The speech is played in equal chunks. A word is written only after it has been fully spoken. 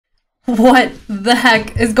What the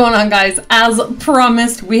heck is going on, guys? As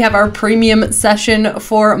promised, we have our premium session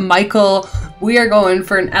for Michael. We are going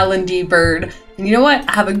for an L&D bird. And you know what?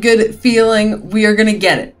 I have a good feeling we are going to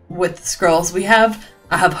get it with the scrolls we have.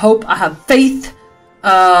 I have hope. I have faith.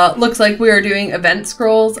 Looks like we are doing event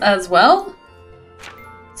scrolls as well.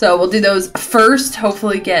 So we'll do those first.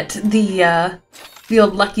 Hopefully get the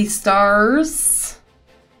old lucky stars.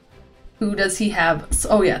 Who does he have?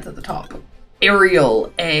 Oh yeah, it's at the top.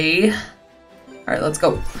 Ariel A. Alright, let's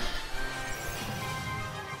go.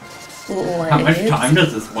 How much time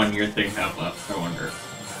does this 1 year thing have left, I wonder?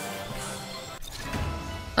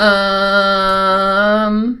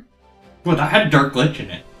 Well, that had Dark Glitch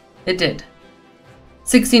in it. It did.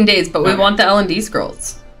 16 days, but we want the L&D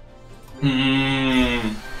scrolls.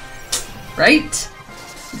 Right?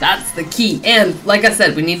 That's the key. And, like I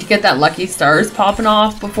said, we need to get that lucky stars popping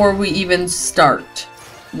off before we even start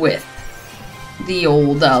with the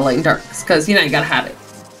old light and darks, because you know you gotta have it.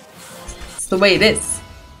 It's the way it is.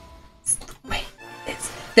 It's the way it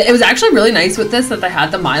is. It was actually really nice with this that they had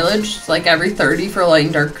the mileage like every 30 for light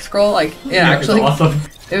and dark scroll. Like it actually, awesome.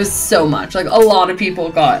 It was so much. Like a lot of people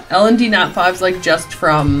got L&D Nat 5s like just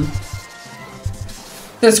from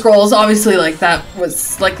the scrolls. Obviously, like that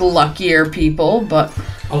was like luckier people, but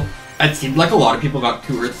it seemed like a lot of people got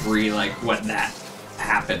 2 or 3 like when that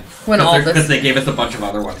happened. Because they gave us a bunch of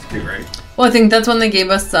other ones too, right? Well, I think that's when they gave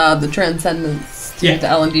us the Transcendence, the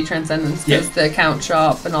L&D Transcendence, the account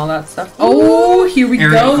shop and all that stuff. Oh, here we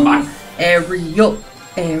go. Come on. Ariel.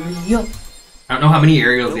 I don't know how many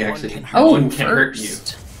aerials he actually can. One can hurt you.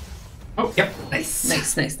 Oh, yep. Nice.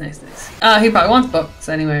 Nice. He probably wants books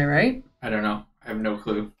anyway, right? I don't know. I have no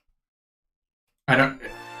clue. I don't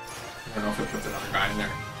know if it puts another guy in there.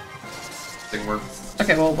 Thing works.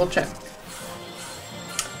 Okay, well, we'll check.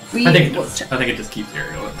 I think it just keeps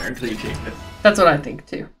Ariel in there until you change it. That's what I think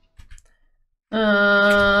too.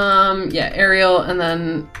 Yeah, Ariel, and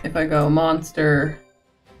then if I go monster.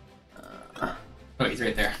 Oh, he's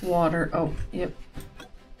right there. Water. Oh, yep.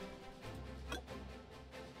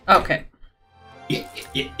 Okay. Yeah.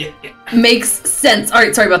 Makes sense. All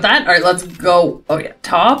right, sorry about that. All right, let's go. Oh yeah,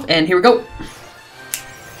 top, and here we go.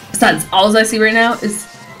 Besides, all I see right now is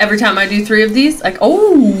every time I do 3 of these, like,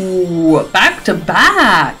 oh, back to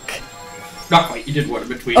back. Not quite. You did one in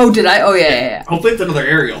between. Oh, did I? Oh, yeah. Hopefully it's another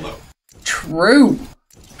Ariel, though. True.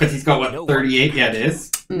 Because he's got, what, 38? Yeah, it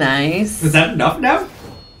is. Nice. Is that enough now?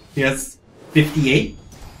 He has 58?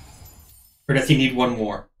 Or does he need one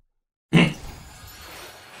more? Damn,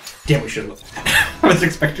 we should look at that. I was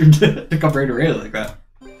expecting to come right Ariel like that.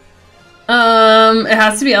 It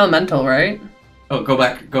has to be elemental, right? Oh, go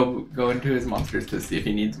back. Go into his monsters to see if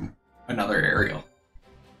he needs another Ariel.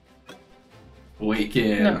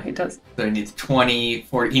 Awaken. No, he does. So he needs 20,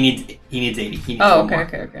 40. He needs 80. He needs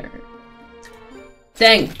okay.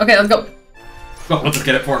 Dang. Okay, let's go. Well, we'll just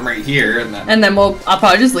get it for him right here, and then I'll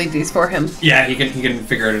probably just leave these for him. Yeah, he can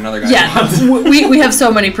figure out another guy. Yeah, we have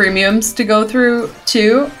so many premiums to go through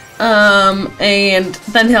too. And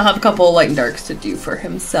then he'll have a couple of light and darks to do for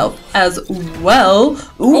himself as well.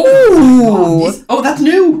 Ooh! Oh, that's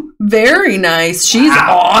new! Very nice. She's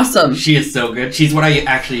awesome. She is so good. She's what I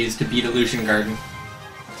actually used to beat Illusion Garden.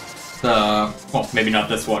 Well, maybe not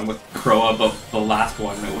this one with Croa, but the last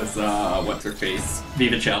one, it was, what's-her-face?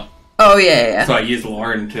 Michel. Oh, yeah. So I used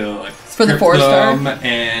Lauren to, like, for the 4-star?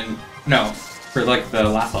 And, no, for, like, the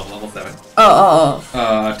last level 7.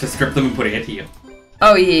 To strip them and put it to you.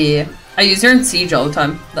 Oh, yeah. I use her in Siege all the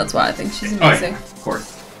time. That's why I think she's amazing. Oh, yeah, of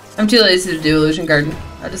course. I'm too lazy to do Illusion Garden.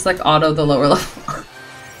 I just, like, auto the lower level.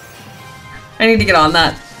 I need to get on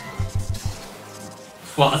that.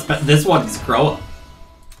 Well, this one's Croa.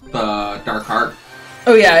 The Dark Heart.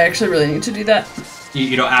 Oh, yeah, I actually really need to do that.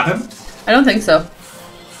 You don't have him? I don't think so.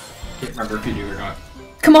 Can't remember if you do or not.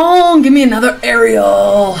 Come on, give me another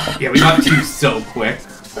Ariel. Yeah, we got 2 so quick.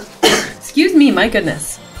 Excuse me, my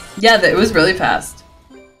goodness. Yeah, it was really fast.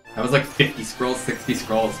 That was like 50 scrolls, 60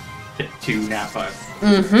 scrolls. Hit 2 Nat 5s.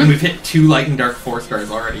 Mm-hmm. And we've hit 2 light and dark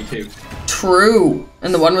 4-stars already, too. True.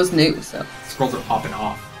 And the one was new, so. Scrolls are popping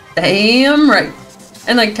off. Damn right.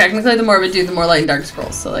 And, like, technically, the more we do, the more light and dark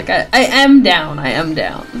scrolls. So, like, I am down. I am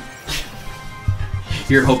down.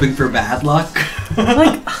 You're hoping for bad luck?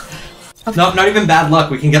 Like... Not even bad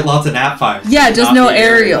luck. We can get lots of Nat 5s. Yeah, just no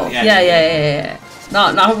Ariel. Yeah.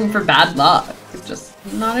 Not hoping for bad luck. It's just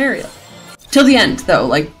not Ariel. Till the end, though.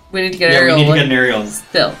 Like, we need to get Ariel. Yeah, we need to get an Ariel.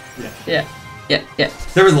 Still. Yeah.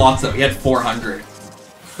 There was lots, though. He had 400.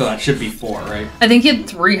 So that should be 4, right? I think he had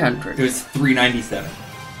 300. It was 397.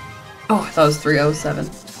 Oh, I thought it was 307.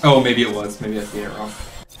 Oh, maybe it was. Maybe I see it wrong.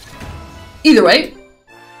 Either way,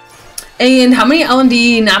 And how many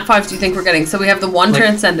L&D nap 5s do you think we're getting? So we have the one Like-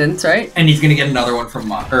 Transcendence, right? And he's gonna get another one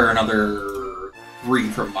from another 3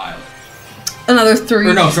 from mileage. Another 3.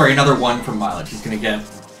 Or no, sorry, another 1 from mileage. He's gonna get.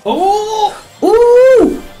 Oh!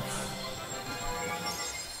 Ooh!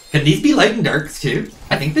 Can these be light and darks too?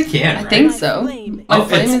 I think they can. I right? think so. Oh,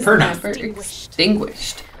 flame it's is Perna. never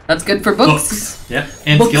extinguished. That's good for books. Yeah,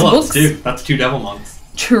 and Books, skill ups books. too. That's 2 devil monks.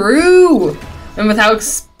 True! And with how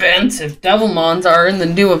expensive Devilmons are in the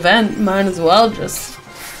new event, might as well just...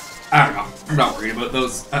 I don't know. I'm not worried about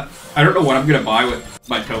those. I don't know what I'm gonna buy with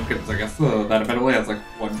my tokens. I guess that event only has like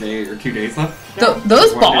 1 day or 2 days left. Those Wanna do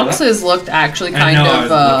that? boxes looked actually I kind know,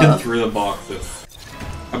 of... I was looking through the boxes.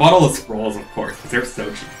 I bought all the scrolls, of course, because they're so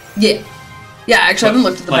cheap. Yeah. Yeah, actually, I haven't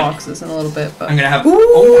looked at the like, boxes in a little bit, but... I'm gonna have. Ooh!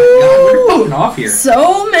 Oh my god, we're popping off here.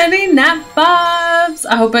 So many nap 5s!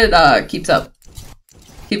 I hope it keeps up.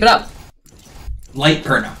 Keep it up. Light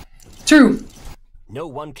Perna. True. No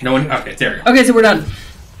one can. No one. Okay, there we go. Okay, so we're done.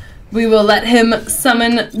 We will let him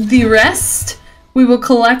summon the rest. We will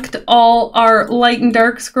collect all our light and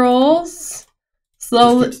dark scrolls.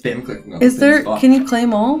 Slowly. Just keep spam clicking on Is the same there? spot. Can you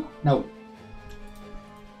claim all? No.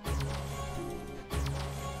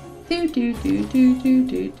 Do do do do do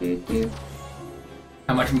do do do.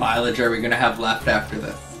 How much mileage are we gonna have left after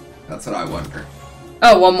this? That's what I wonder.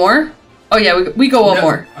 Oh, one more? Oh yeah, we go one No,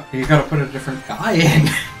 more. You gotta put a different guy in.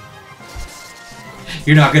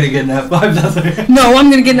 You're not gonna get an F5, that's it. No, I'm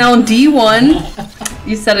gonna get an L&D one.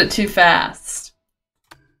 You said it too fast.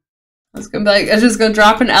 I was gonna be like, I was just gonna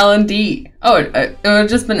drop an L&D. Oh, it would have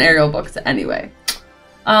just been aerial books anyway.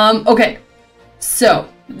 Okay. So,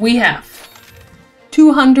 we have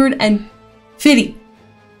 250.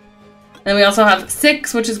 And we also have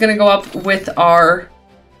 6, which is gonna go up with our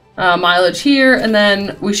mileage here, and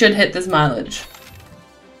then we should hit this mileage.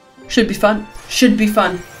 Should be fun. Should be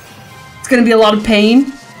fun. It's gonna be a lot of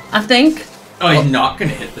pain, I think. Oh, he's not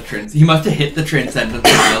gonna hit the trans. He must have hit the transcendence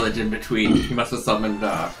mileage in between. He must have summoned.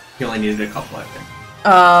 He only needed a couple, I think.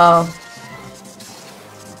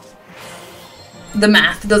 The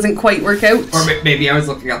math doesn't quite work out. Or maybe I was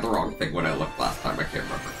looking at the wrong thing when I looked last time. I can't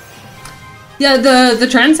remember. Yeah, the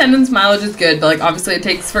Transcendence mileage is good, but like obviously it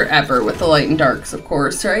takes forever with the light and darks, of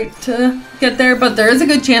course, right, to get there. But there is a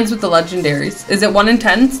good chance with the legendaries. Is it 1 in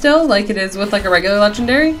 10 still, like it is with like a regular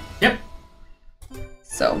legendary? Yep.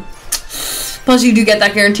 So, plus you do get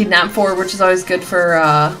that guaranteed nap 4, which is always good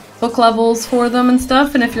for book levels for them and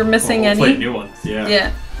stuff. And if you're missing Well, we'll any, play new ones. Yeah.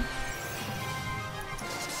 yeah.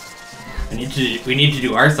 We need to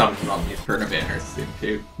do our summons on these Perna banners soon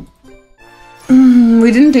too.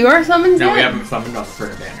 We didn't do our summons No, yet? we haven't summoned on the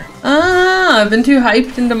Perna banner. Ah, I've been too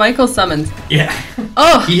hyped into Michael's summons. Yeah.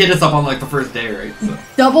 Oh, He hit us up on like the first day, right? So.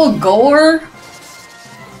 double gore?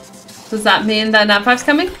 Does that mean that nap 5's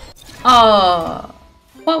coming? Oh.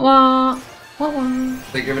 Wah-wah. Wah-wah.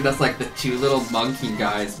 They're giving us like the 2 little monkey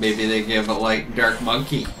guys. Maybe they give a light and dark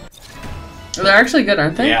monkey. They're actually good,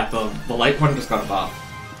 aren't they? Yeah, the light one just got a buff.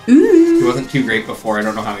 Ooh. He wasn't too great before. I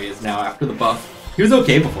don't know how he is now after the buff. He was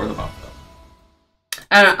okay before the buff, though.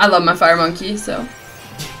 I love my fire monkey, so.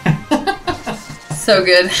 So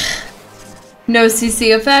good. No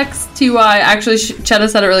CC effects. TY. Actually, Cheddar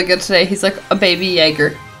said it really good today. He's like a baby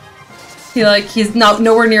Jaeger. He's not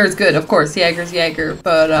nowhere near as good. Of course, Jaeger's Jaeger,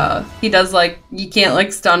 but he does like, you can't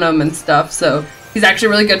like stun him and stuff. So he's actually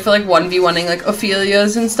really good for like 1v1ing like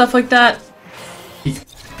Ophelias and stuff like that. He's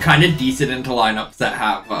kind of decent into lineups that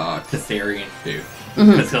have Tessarian too,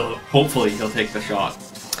 Mm-hmm. because hopefully he'll take the shot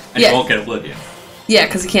and Yeah. he won't get Oblivion. Yeah,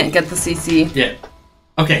 because he can't get the CC. Yeah.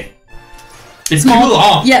 Okay. It's too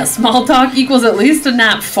long. Yeah, small talk equals at least a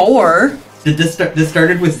nap 4. Did this start? This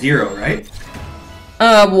started with 0, right?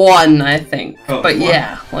 1, I think. Oh, but 1.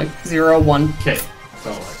 yeah, like 0, 1. Okay.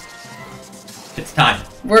 So like, it's time.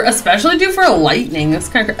 We're especially due for a lightning. That's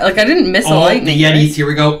kind of like I didn't miss a Oh, lightning. the Yetis. right? Here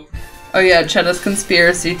we go. Oh yeah, Cheddar's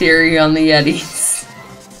conspiracy theory on the Yetis.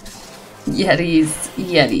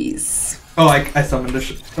 Yetis. Oh, I summoned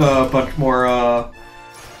a bunch more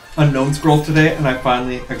unknown scrolls today, and I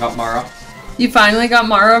got Mara. You finally got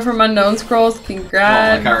Mara from Unknown Scrolls. Well,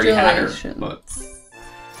 Congratulations. like I already had her, but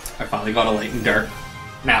I finally got a light and dark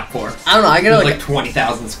nap 4. I don't know. I get it There's like, like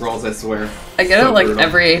 20,000 scrolls, I swear. I get it so like brutal.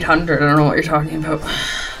 every 800. I don't know what you're talking about.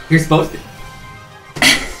 You're supposed to.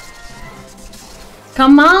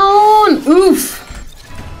 Come on! Oof!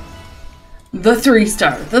 The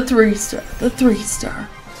 3-star. The 3-star. The 3-star.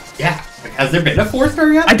 Yeah. Like, has there been a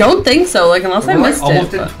 4-star yet? I don't think so. Like unless I We're like missed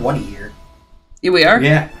almost it. in but- 20 here. Yeah, we are.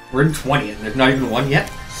 Yeah, we're in 20 and there's not even one yet.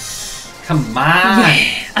 Come on.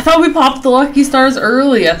 I thought we popped the lucky stars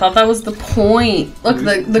early. I thought that was the point. Look,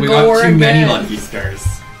 the we gore got too many again. lucky stars.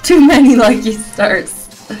 Too many lucky stars.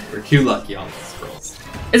 We're too lucky on these scrolls.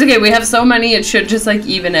 It's okay, we have so many, it should just like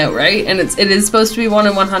even out, right? And it is supposed to be 1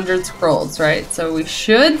 in 100 scrolls, right? So we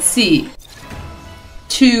should see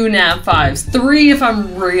 2 nav 5s, 3 if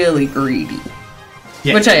I'm really greedy.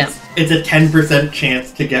 Yeah, which I am. It's a 10%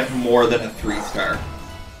 chance to get more than a 3-star.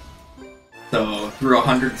 So through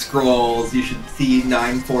 100 scrolls, you should see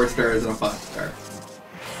 9 4-stars and a 5-star.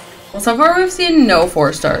 Well, so far we've seen no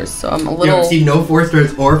 4 stars, so I'm a little... We've seen no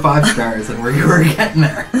 4-stars or 5-stars, and we're getting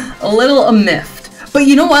there. A little miffed. But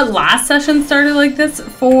you know what? Last session started like this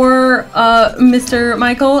for Mr.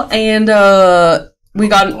 Michael, and we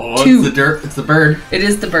got 2... It's the bird. It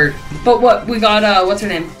is the bird. But what, we got, what's her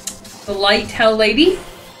name? The Light Hell Lady?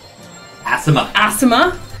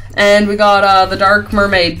 Asima. And we got the Dark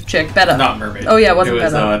Mermaid chick, Betta. Not mermaid. Oh yeah, it wasn't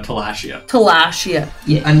Betta. It was Talashia. Talashia,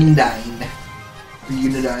 yeah. Undyne.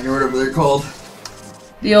 Unidine, or whatever they're called.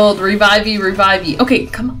 The old revivey. Okay,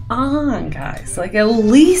 come on, guys. Like, at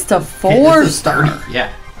least a 4-star.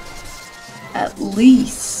 Yeah. At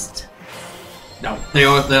least. No,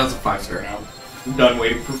 that was a 5-star now. I'm done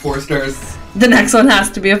waiting for 4 stars. The next one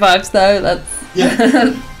has to be a 5-star. That's...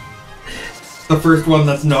 Yeah. The first one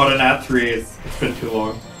that's not an at 3 it's been too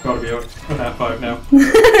long. Gotta be out an at 5 now.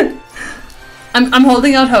 I'm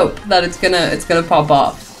holding out hope that it's gonna pop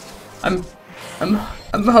off. I'm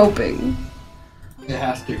hoping. It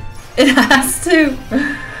has to. It has to.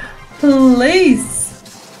 Please.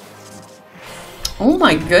 Oh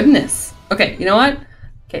my goodness. Okay, you know what?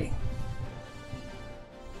 Okay.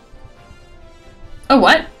 Oh,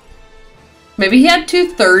 what? Maybe he had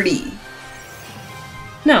 230.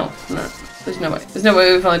 No. There's no way. There's no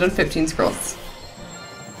way we've only done 15 scrolls.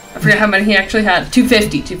 I forget how many he actually had.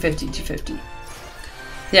 250.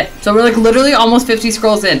 Yeah, so we're like literally almost 50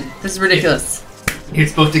 scrolls in. This is ridiculous. You're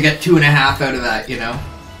supposed to get 2.5 out of that, you know?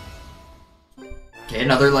 Okay,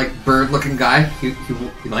 another like bird-looking guy. He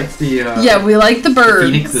likes the yeah, we like the birds.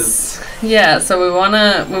 The phoenixes. Yeah, so we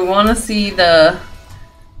wanna see the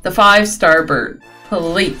 5-star bird,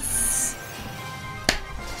 please.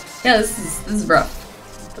 Yeah, this is rough.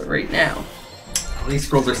 But right now, these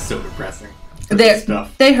scrolls are so depressing.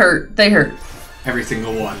 They hurt. Every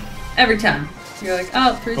single one. Every time. You're like,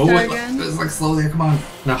 oh, 3-star again. It's like slowly. Come on.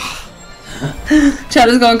 No. Chad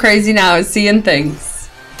is going crazy now. Is seeing things.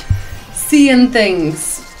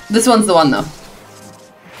 This one's the one though.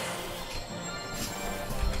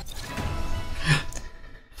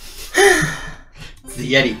 It's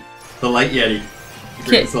the Yeti. The light Yeti.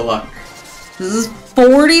 Brings the luck. This is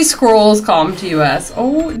 40 scrolls come to US.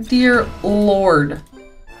 Oh dear lord.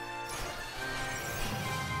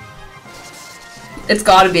 It's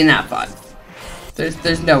gotta be an at 5.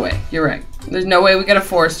 There's no way. You're right. There's no way we get a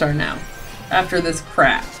 4-star now. After this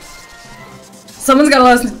crap. Someone's gotta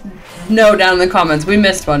let us know down in the comments. We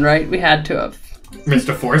missed one, right? We had to have. Missed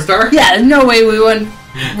a 4-star? Yeah, no way we're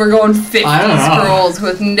going 50 scrolls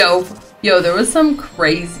with no... Yo, there was some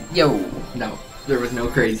crazy... Yo. No. There was no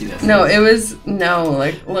craziness. No, it was... No,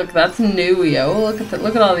 like, look, that's new, yo. Look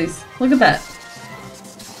at all these. Look at that.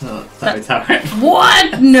 Oh, that's how it...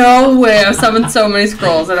 What? No way. I've summoned so many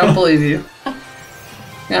scrolls. I don't believe you. I'm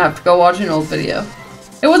gonna have to go watch an old video.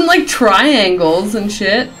 It wasn't like triangles and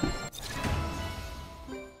shit.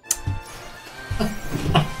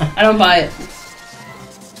 I don't buy it.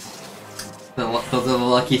 Those are the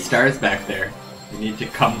lucky stars back there. You need to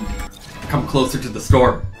come closer to the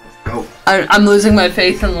storm. Go. I'm losing my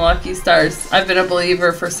faith in the lucky stars. I've been a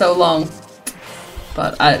believer for so long.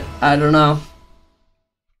 But I don't know.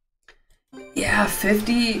 Yeah,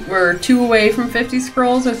 50. We're 2 away from 50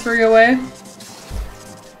 scrolls, or 3 away.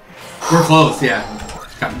 We're close, yeah.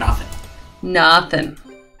 Got nothing. Nothing.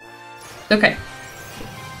 Okay.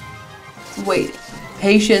 Wait.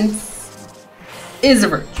 Patience is a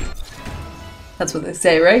virtue. That's what they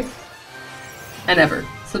say, right? I never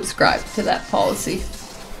subscribe to that policy.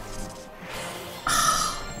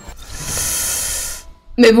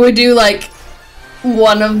 Maybe we do like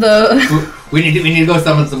one of the... we need to go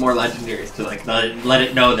summon some more legendaries to like let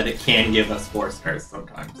it know that it can give us 4 stars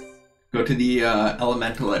sometimes. Go to the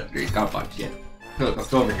elemental legendaries. Got a bunch yet. Let's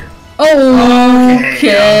go over here.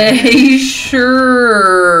 Okay,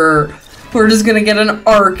 sure. We're just gonna get an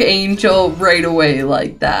archangel right away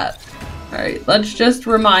like that. Alright, let's just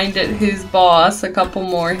remind it who's boss. A couple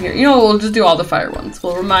more here. You know, we'll just do all the fire ones.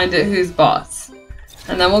 We'll remind it who's boss.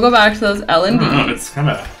 And then we'll go back to those L&D. It's kind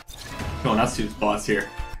of showing us who's boss here.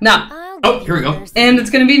 Nah. Oh, here we go. And it's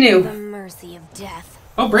gonna be new. The mercy of death.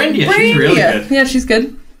 Oh, Brandia. She's really good. Yeah, she's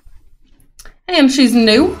good. And she's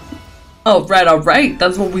new. Oh, right, alright.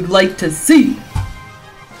 That's what we'd like to see.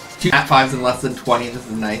 2 at 5s in less than 20. This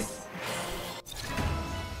is nice.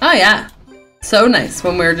 Oh, yeah. So nice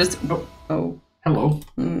when we're just... Oh. Oh. Hello.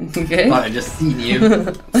 Okay. Thought I just seen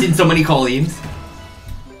you. Seen so many Colleen's.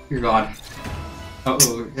 Dear God.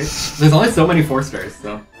 Uh-oh. Okay. There's only so many 4 stars,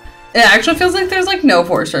 so. It actually feels like there's like no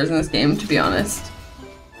 4 stars in this game, to be honest.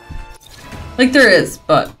 Like there is,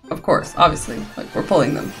 but of course, obviously, like we're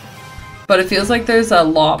pulling them. But it feels like there's a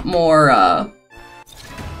lot more,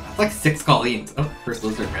 That's like 6 Colleen's. Oh, first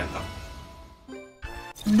Lizard Man, though.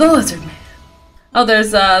 The Lizard Man. Oh,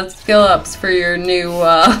 there's skill ups for your new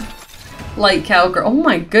light cowgirl. Oh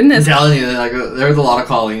my goodness. I'm telling you, like, there's a lot of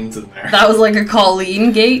Colleen's in there. That was like a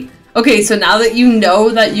Colleen gate. Okay, so now that you know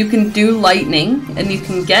that you can do lightning and you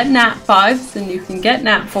can get nat 5s and you can get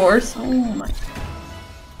nat 4s. Oh my.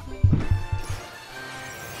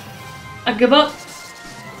 I give up.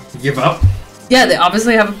 Give up? Yeah, they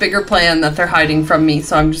obviously have a bigger plan that they're hiding from me,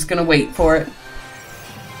 so I'm just gonna wait for it.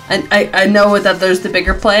 And I know that there's the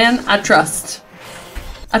bigger plan. I trust.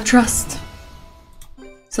 I trust.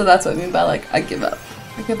 So that's what I mean by like, I give up.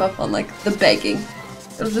 I give up on like the begging.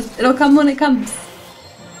 It'll come when it comes.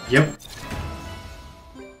 Yep.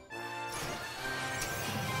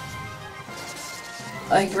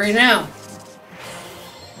 Like right now.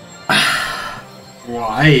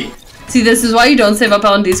 Why? See, this is why you don't save up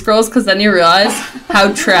L&D scrolls, because then you realize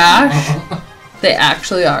how trash they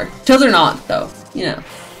actually are. Till they're not, though. You know.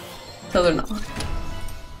 Till they're not.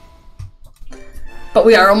 But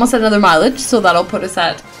we are almost at another mileage, so that'll put us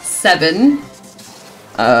at 7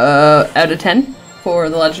 out of 10 for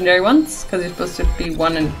the legendary ones, because you're supposed to be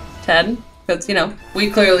 1 in 10. Because, you know, we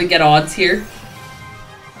clearly get odds here.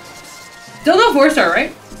 Still no 4-star,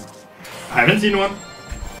 right? I haven't seen one.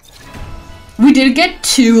 We did get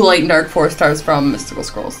 2 light and dark 4-stars from Mystical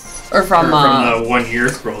Scrolls. Or from the 1-year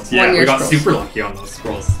scrolls. Yeah, we got scrolls. super lucky on those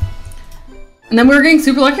scrolls. And then we were getting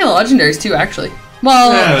super lucky on the legendaries too, actually.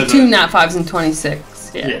 Well, Yeah, 2 nat 5s and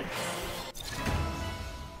 26. Yeah.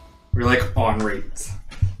 We're like on rates.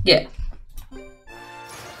 Yeah.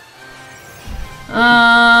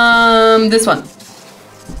 This one.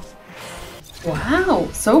 Wow,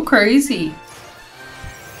 so crazy.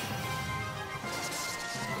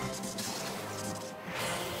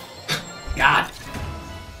 God.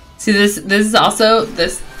 See, this is also,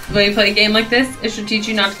 when you play a game like this, it should teach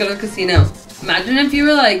you not to go to a casino. Imagine if you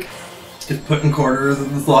were like... Just putting quarters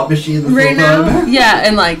in the slot machine this right whole now? time. Yeah,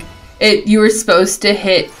 and like, you were supposed to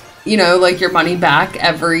hit, you know, like your money back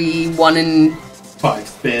every 1 in... 5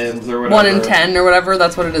 spins or whatever. 1 in 10 or whatever,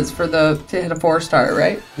 that's what it is for to hit a 4-star,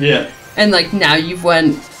 right? Yeah. And like now you've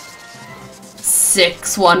went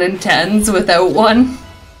 6 1 in 10s without one.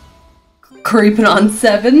 Creeping on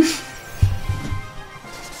 7.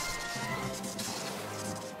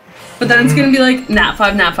 But then it's gonna be like nat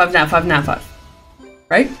 5, nat 5, nat 5, nat 5.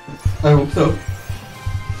 Right? I hope so.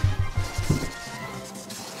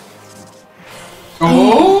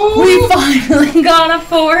 Oh! We finally got a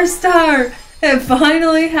 4-star! It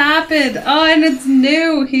finally happened! Oh, and it's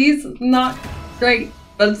new! He's not great,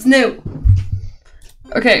 but it's new.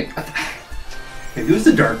 Okay. Maybe it was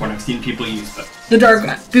the dark one. I've seen people use that. The dark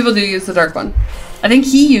one. People do use the dark one. I think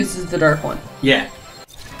he uses the dark one. Yeah.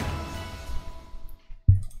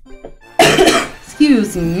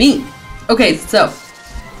 Excuse me. Okay, so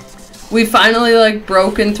we finally like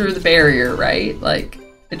broken through the barrier, right? Like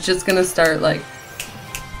it's just gonna start like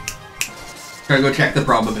Gotta go check the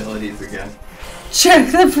probabilities again.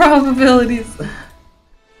 check the probabilities.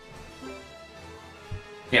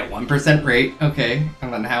 Yeah, 1% rate. Okay,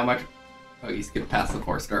 and then how much? Oh, you skipped past the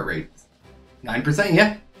 4-star rates. 9%.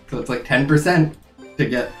 Yeah. So it's like 10% to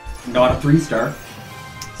get not a 3-star.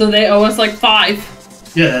 So they owe us like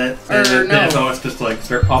 5. Yeah. Or no. So it's just like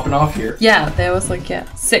start popping off here. Yeah, they owe us like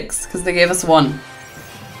 6 because they gave us 1.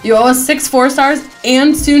 You owe us 6 4-stars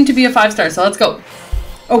and soon to be a 5-star. So let's go.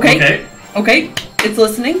 Okay. Okay. It's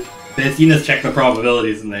listening. They had seen us check the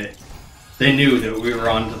probabilities and they knew that we were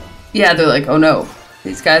on to them. Yeah, they're like, oh no,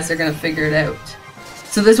 these guys are gonna figure it out.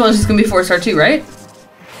 So this one's just gonna be 4-star too, right?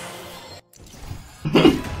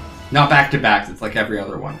 Not back to backs. It's like every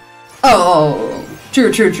other one. Oh,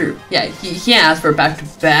 true. Yeah, he asked for back to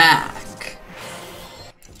back.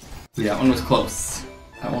 Yeah, that one was close.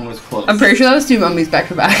 That one was close. I'm pretty sure that was 2 mummies back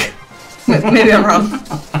to back. Maybe I'm wrong.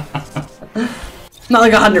 Not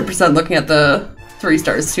like 100% looking at the 3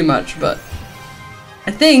 stars too much, but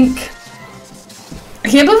I think... I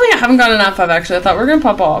can't believe I haven't gotten an F5 actually. I thought we were gonna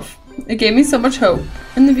pop off. It gave me so much hope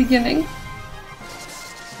in the beginning.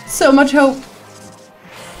 So much hope.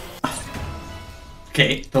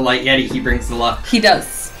 Okay, the Light Yeti, he brings the luck. He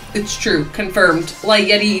does. It's true. Confirmed. Light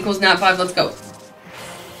Yeti equals nat 5. Let's go.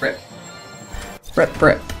 Rip.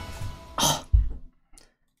 Rip. Oh.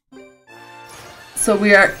 So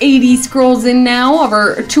we are 80 scrolls in now of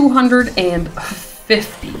our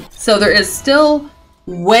 250. So there is still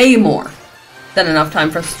way more than enough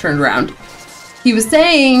time for us to turn around. He was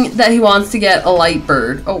saying that he wants to get a light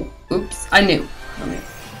bird. Oh, oops, I knew.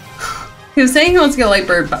 He was saying he wants to get a light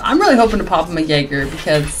bird, but I'm really hoping to pop him a Jaeger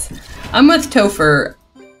because I'm with Topher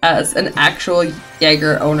as an actual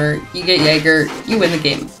Jaeger owner. You get Jaeger, you win the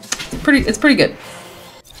game. It's pretty good.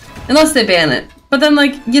 Unless they ban it. But then,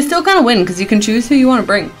 like, you still kind of win because you can choose who you want to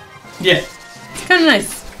bring. Yeah. It's kind of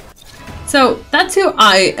nice. So, that's who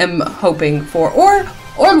I am hoping for. Or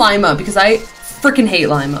Lima, because I freaking hate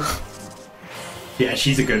Lima. Yeah,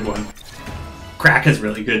 she's a good one. Crack is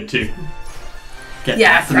really good, too. Get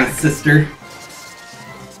Crack. Sister.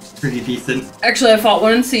 Pretty decent. Actually, I fought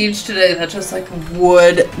one in Siege today that just, like,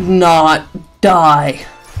 would not die.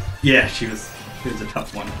 Yeah, she was a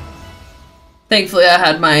tough one. Thankfully, I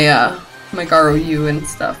had my Garo U and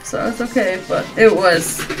stuff, so it's okay, but it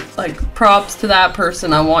was, like, props to that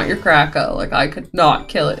person. I want your Kraka. Like, I could not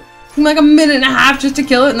kill it. It took like a minute and a half just to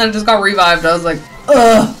kill it, and then it just got revived. I was like,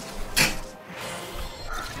 ugh.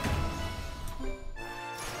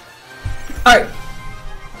 Alright.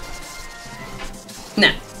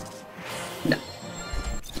 No.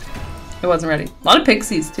 It wasn't ready. A lot of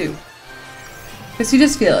pixies, too. Because you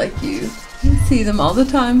just feel like you see them all the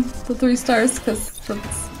time, the 3 stars, because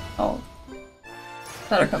that's all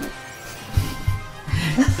that are coming.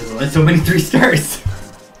 There's only so many 3 stars.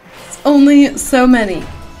 It's only so many.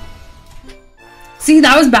 See,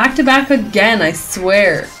 that was back to back again, I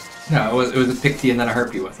swear. No, it was a pixie and then a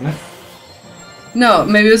harpy, wasn't it? No,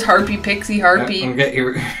 maybe it was harpy, pixie, harpy. Okay,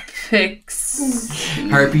 here. Pixie.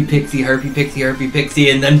 Harpy, pixie, harpy, pixie, harpy, pixie,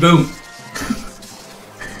 and then boom.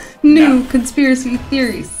 New conspiracy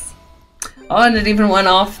theories. Oh, and it even went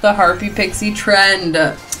off the harpy pixie trend.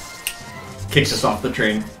 Kicked us off the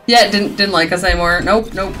train. Yeah, it didn't like us anymore. Nope.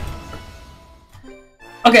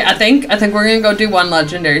 Okay, I think we're gonna go do 1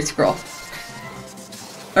 legendary scroll.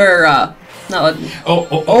 Or not legend.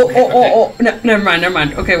 Oh. No, never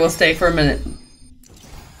mind. Okay, we'll stay for a minute.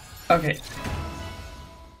 Okay,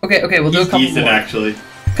 we'll do a couple decent, more. actually.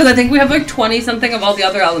 Because I think we have like 20 something of all the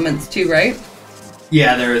other elements too, right?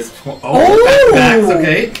 Yeah, there is. Back,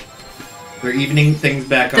 okay. They're evening things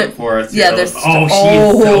back up for us. Yeah, there's. She is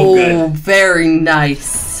so good. Very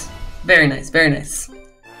nice. Very nice.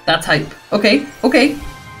 That's hype. Okay.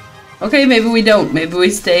 Maybe we don't. Maybe we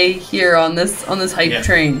stay here on this hype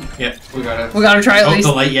train. Yeah, we gotta try at least.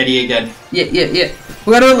 the light yeti again. Yeah.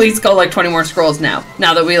 We gotta at least go like 20 more scrolls now.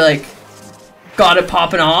 Now that we like got it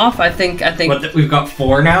popping off, I think. What? We've got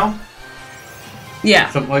 4 now. Yeah.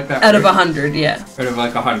 Something like that. Out of 100, yeah. Out of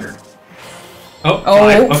like 100. 5.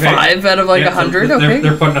 Okay. 5 out of like 100. So okay.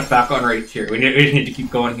 They're putting us back on rates here. We just need to keep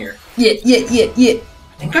going here. Yeah. I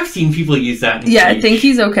think I've seen people use that. Yeah, I think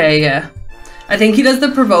he's okay. Yeah. I think he does the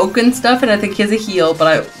provoke and stuff, and I think he has a heal,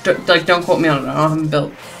 but don't quote me on it. I don't have him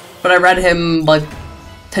built. But I read him like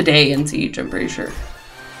today in Siege. I'm pretty sure.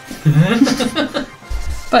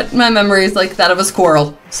 But my memory is like that of a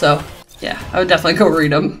squirrel, so yeah, I would definitely go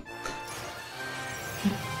read him.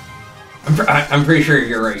 I'm pretty sure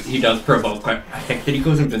you're right. He does provoke. I think that he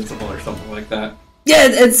goes invincible or something like that. Yeah,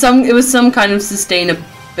 it was some kind of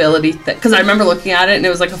sustainability thing. Because I remember looking at it and it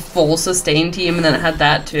was like a full sustain team, and then it had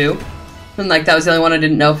that too. And like that was the only one I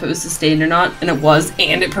didn't know if it was sustained or not, and it was,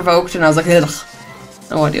 and it provoked, and I was like, ugh, I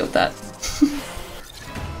don't want to deal with that.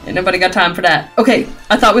 Ain't nobody got time for that. Okay,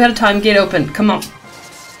 I thought we had a time gate open. Come on,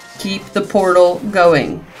 keep the portal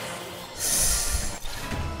going.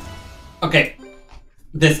 Okay,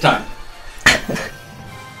 this time.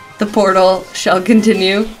 The portal shall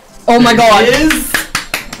continue. Oh my god! It is.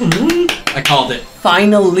 I called it.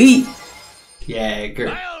 Finally! Yeah,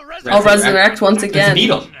 good. I'll resurrect once again. It's a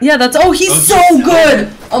beetle. Yeah, that's. Oh, he's so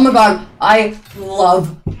good! Oh my god, I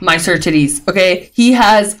love my Sir Titties. Okay, he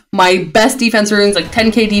has my best defense runes, like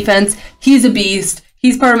 10k defense. He's a beast.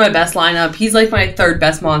 He's part of my best lineup. He's like my 3rd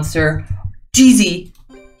best monster. Jeezy,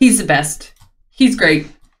 he's the best. He's great.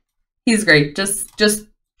 He's great. Just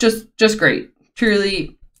great.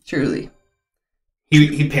 Truly.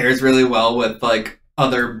 He pairs really well with like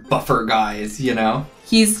other buffer guys, you know.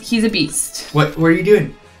 He's a beast. What are you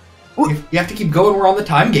doing? You have to keep going. We're on the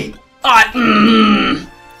time gate. I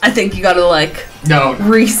think you gotta like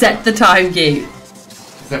reset the time gate.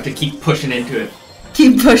 Just have to keep pushing into it.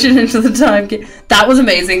 Keep pushing into the time gate. That was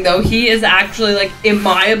amazing though. He is actually like, in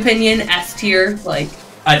my opinion, S tier. Like,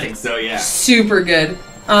 I think so. Yeah. Super good.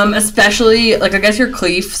 Especially like, I guess you're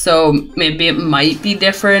Cleef, so maybe it might be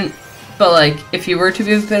different. But like, if you were to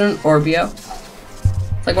have been an Orbio,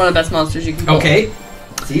 it's like one of the best monsters you can pull. Okay.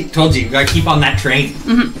 See, told you. You gotta keep on that train.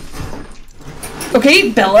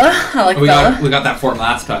 Okay, Bella. I like Bella. We got that form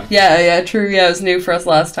last time. Yeah, true. Yeah, it was new for us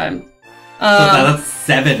last time. So that's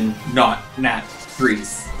 7 not nat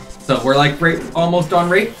 3s. So we're like almost on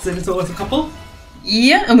rate, so it was a couple.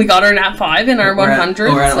 Yeah, and we got our nat 5 in our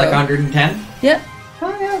 100. We're at like 110. Yeah.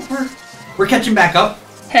 Oh yeah, we're catching back up.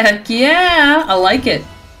 Heck yeah, I like it.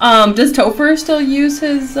 Does Topher still use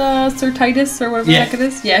his Sir Titus or whatever the heck it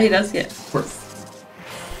is? Yeah, he does. Yeah. Of course.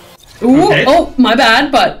 Ooh, okay. Oh, my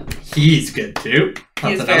bad, but he's good too.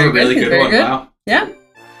 That's he's another really good one. Good. Wow. Yeah.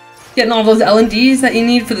 Getting all those L&Ds that you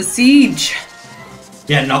need for the siege.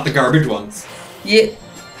 Yeah, not the garbage ones. Yeah.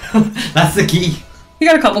 That's the key. You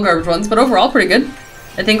got a couple garbage ones, but overall pretty good.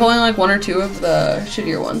 I think only like 1 or 2 of the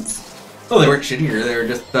shittier ones. Oh, they weren't shittier. They were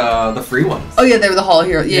just the free ones. Oh yeah, they were the Hall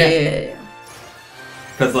Hero. Yeah.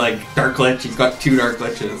 Because like Dark Lich, he's got 2 Dark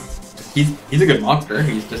Liches. He's a good monster.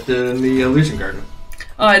 He's just in the Illusion Garden.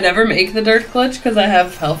 Oh, I never make the Dark Lich because I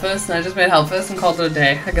have Hellfist, and I just made Hellfist and called it a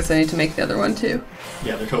day. I guess I need to make the other one too.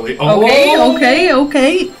 Yeah, they're totally.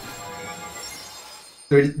 Okay.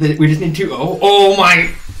 We just need 2. Oh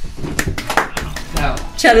my! No.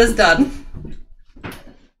 Cheddah's done.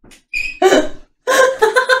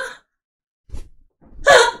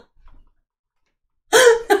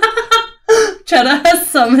 Cheddah has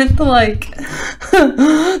summoned like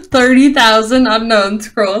 30,000 unknown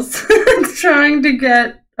scrolls trying to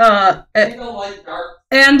get and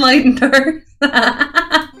light and dark.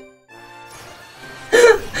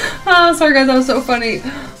 Oh, sorry guys, that was so funny.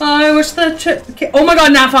 Oh, I wish that oh my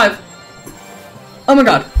god, nat 5. Oh my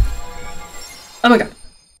god.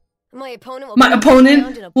 My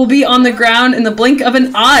opponent will be on the ground in the blink of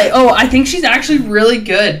an eye. Oh, I think she's actually really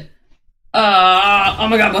good. Oh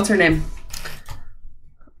my god, what's her name?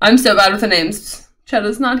 I'm so bad with the names.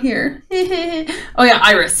 Cheddah's not here. Oh yeah,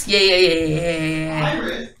 Iris. Yeah.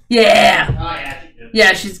 Iris? Yeah. Oh yeah, she's good.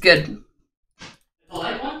 Yeah, she's good. The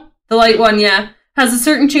light one? The light one, yeah. Has a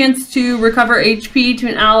certain chance to recover HP to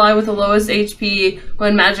an ally with the lowest HP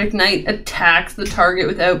when Magic Knight attacks the target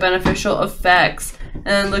without beneficial effects.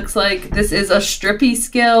 And it looks like this is a strippy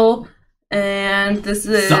skill. And this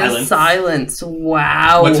is silence.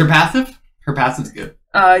 Wow. What's her passive? Her passive's good.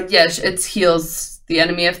 Yeah, it heals the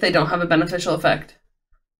enemy if they don't have a beneficial effect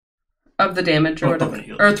of the damage or whatever.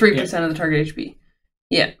 Or 3% of the target HP.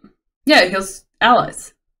 Yeah. Yeah, it heals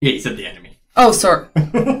allies. Yeah, you said the enemy. Oh, sorry.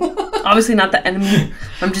 Obviously not the enemy.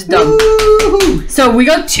 I'm just dumb. Woo! So we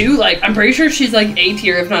got 2, like, I'm pretty sure she's like A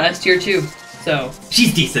tier, if not S tier too. So.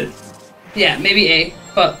 She's decent. Yeah, maybe A,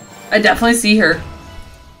 but I definitely see her.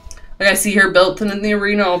 Like, I see her built in the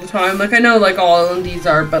arena all the time. Like, I know, like, all LNDs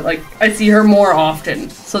are, but, like, I see her more often.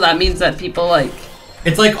 So that means that people, like...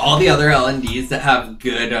 It's like all the other LNDs that have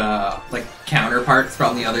good, like, counterparts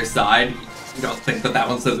from the other side. You don't think that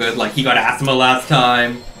one's so good. Like, he got Asthma last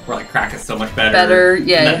time. Or, like, Crack is so much better.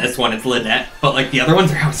 Yeah. And then this one, it's Lynette. But, like, the other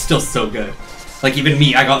ones are still so good. Like, even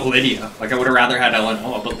me, I got Lydia. Like, I would have rather had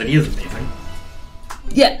Eleanor, but Lydia's amazing.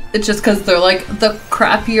 Yeah, it's just because they're, like, the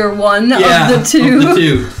crappier one of the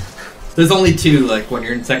two. There's only 2, like, when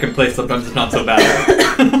you're in second place, sometimes it's not so bad.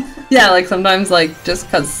 Yeah, like, sometimes, like, just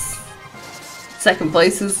because second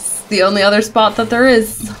place is the only other spot that there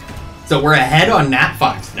is. So we're ahead on Nat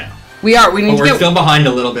 5s now. We are. We need to we're still behind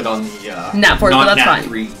a little bit on the Nat 4s, but that's Nat fine.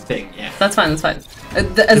 3 thing, yeah. That's fine, that's fine.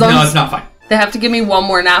 As long as it's not fine. They have to give me 1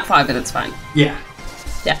 more Nat 5 and it's fine. Yeah.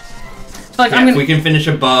 Yeah. Like, if we can finish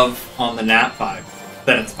above on the Nat 5,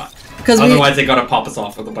 then it's fine. Otherwise, they gotta pop us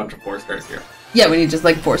off with a bunch of 4 stars here. Yeah, we need just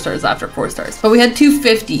like 4 stars after 4 stars. But we had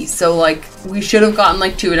 250, so like we should have gotten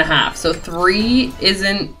like 2.5. So 3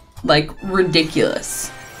 isn't like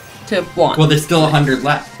ridiculous to want. Well, there's still 100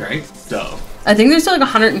 left, right? So I think there's still like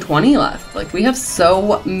 120 left. Like we have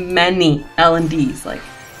so many L&Ds, like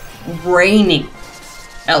raining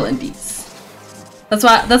L&Ds. That's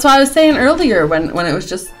why I was saying earlier when it was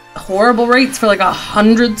just horrible rates for like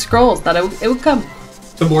 100 scrolls that it would come.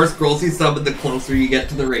 The more scrolls you summon, the closer you get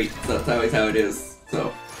to the rates. That's always how it is.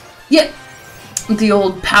 So. Yeah. The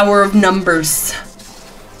old power of numbers.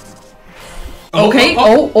 Okay.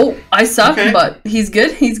 Oh, I suck, but he's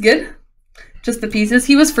good. He's good. Just the pieces.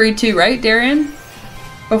 He was free too, right, Darian?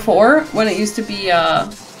 Before, when it used to be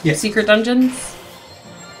secret dungeons.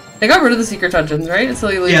 They got rid of the secret dungeons, right? It's the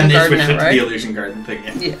Illusion Garden now, right? The Illusion Garden thing,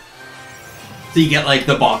 yeah. So you get like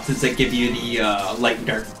the boxes that give you the light and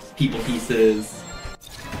dark people pieces.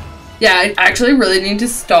 Yeah, I actually really need to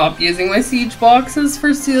stop using my siege boxes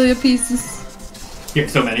for Celia pieces. You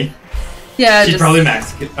have so many? Yeah, she's probably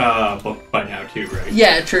max booked by now too, right?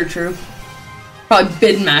 Yeah, true. Probably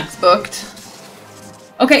been max booked.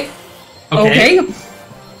 Okay. I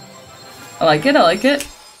like it.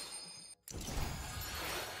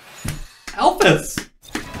 Elphus.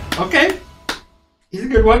 Okay. He's a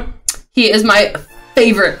good one. He is my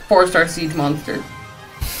favorite 4-star siege monster.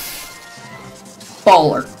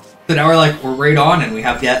 Baller. So now we're right on, and we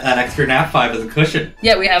have that extra nap 5 as a cushion.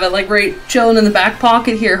 Yeah, we have it like right chilling in the back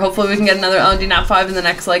pocket here. Hopefully we can get another LND nap 5 in the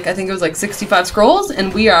next, like, I think it was like 65 scrolls,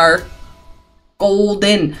 and we are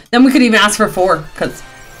golden. Then we could even ask for 4, because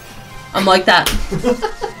I'm like that.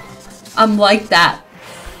 I'm like that.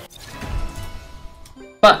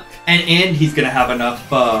 But and he's gonna have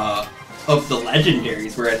enough of the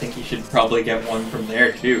legendaries where I think he should probably get one from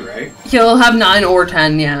there too, right? he'll have 9 or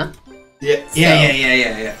 10, yeah. Yeah. So-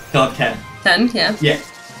 Yeah. He'll have 10. 10, yeah. Yeah.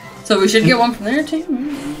 So we should get one from there too.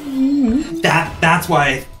 That's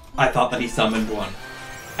why I thought that he summoned one.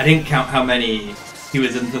 I didn't count how many he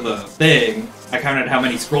was into the thing. I counted how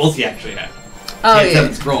many scrolls he actually had. Oh, He had yeah.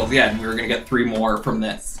 7 scrolls, yeah, and we were gonna get 3 more from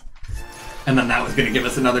this. And then that was gonna give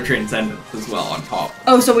us another transcendence as well on top.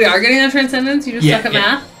 Oh, so we are getting that transcendence? You just Yeah, suck at yeah.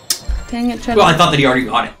 math? Dang it, Cheddar. Well, I thought that he already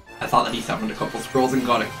got it. I thought that he summoned a couple scrolls and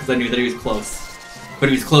got it, because I knew that he was close. But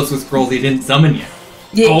he was close with scrolls he didn't summon yet.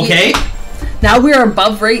 Yeah, Okay. Now we are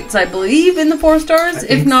above rates, I believe, in the 4 stars, I if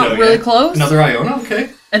think not so, really yeah. close. Another Iona, okay.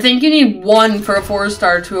 I think you need 1 for a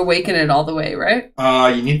 4-star to awaken it all the way, right?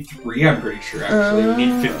 You need 3, I'm pretty sure, actually. You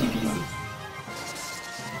need 50 pieces.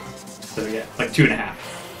 So yeah, it's like 2.5.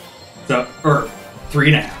 So, or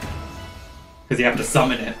 3.5. Because you have to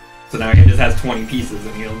summon it. So now he just has 20 pieces,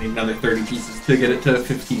 and he'll need another 30 pieces to get it to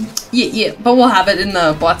 15. Yeah, but we'll have it in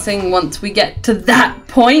the blessing once we get to that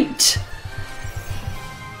point.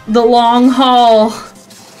 The long haul.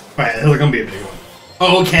 Alright, this is gonna be a big one.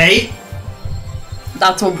 Okay.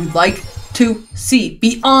 That's what we'd like to see.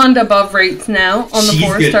 Beyond above rates now on the She's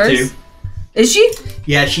 4 good stars. too. Is she?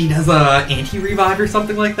 Yeah, she does a anti-revive or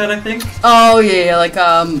something like that, I think. Oh, yeah, like,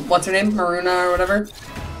 what's her name? Maruna or whatever?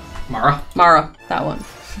 Mara, that one.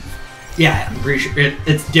 Yeah, I'm pretty sure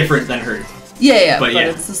it's different than hers. Yeah, but yeah.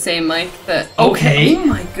 it's the same, like, the... Okay. Oh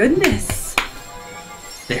my goodness.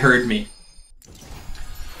 They heard me.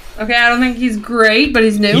 Okay, I don't think he's great, but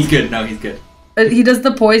he's new. He's good. No, he's good. He does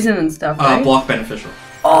the poison and stuff, right? Block beneficial.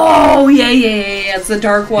 Oh, yeah. It's the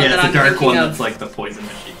dark one Yeah, that it's I'm the dark thinking one of. that's like the poison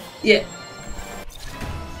machine. Yeah.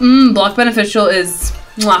 Block beneficial is...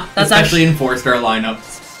 Mwah, that's especially in 4-star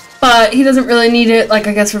lineups. But he doesn't really need it, like,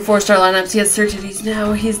 I guess for 4-star lineups. He has certainties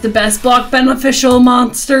now. He's the best block beneficial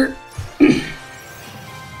monster.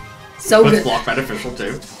 So Puts good. block beneficial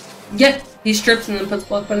too. Yeah, he strips and then puts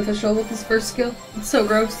block beneficial with his first skill. It's so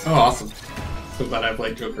gross. Oh, awesome. So glad I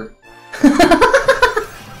played Joker.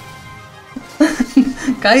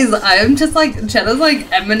 Guys, I am just like, Cheddar's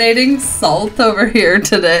like emanating salt over here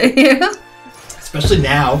today. Especially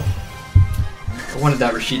now. I wanted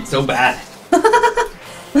that Rashid so bad.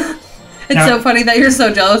 It's so funny that you're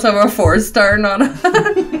so jealous of a 4-star, not a...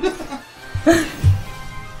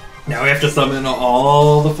 Now we have to summon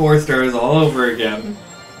all the 4-stars all over again.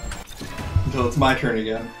 Until it's my turn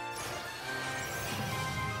again.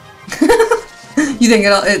 You think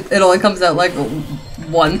it only comes out like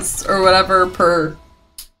once or whatever per...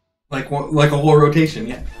 Like a whole rotation,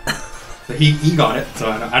 yeah. So he got it, so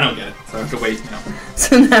I don't get it. So I have to wait now.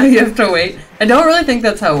 So now you have to wait. I don't really think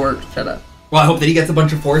that's how it works. Shut up. Well, I hope that he gets a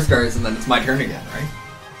bunch of 4-stars and then it's my turn again, right?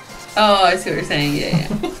 Oh, I see what you're saying. Yeah.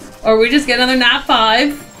 Or we just get another nat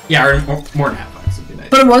 5. Yeah, or more nap 5s would be nice.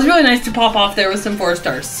 But it was really nice to pop off there with some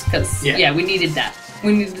 4-stars. Because, Yeah. we needed that.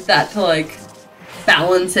 We needed that to, like,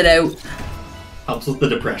 balance it out. Helps with the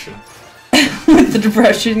depression. With the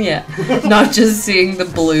depression, yeah. Not just seeing the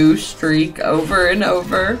blue streak over and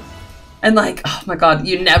over. And, like, oh my god,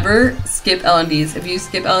 you never skip LNDs. If you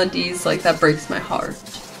skip LNDs, like, that breaks my heart.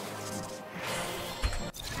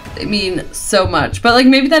 They mean so much. But, like,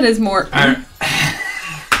 maybe that is more... I don't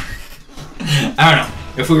know.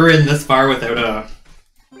 If we were in this far without a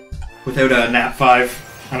nat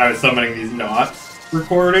 5 and I was summoning these not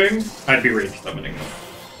recording, I'd be rage summoning them.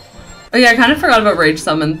 Oh yeah, I kind of forgot about rage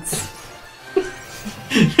summons.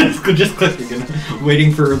 Just clicking and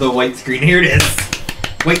waiting for the white screen. Here it is.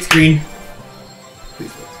 White screen.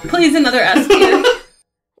 Please, white screen. Please, another S tier.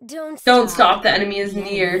 Don't stop, the enemy is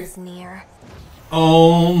near.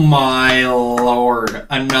 Oh my lord.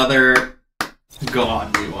 Another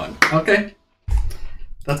godly one. Okay.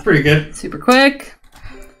 That's pretty good. Super quick.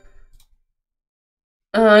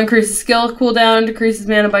 Increases skill cooldown, decreases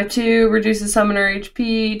mana by 2, reduces summoner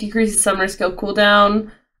HP, decreases summoner skill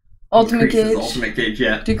cooldown, ultimate Increases gauge, ultimate gauge,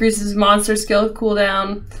 yeah. decreases monster skill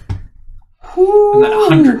cooldown. And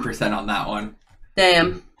then 100% on that one.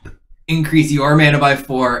 Damn. Increase your mana by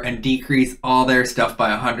 4 and decrease all their stuff by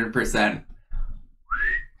 100%.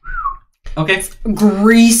 Okay.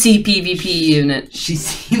 Greasy PvP unit. She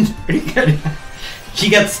seems pretty good. She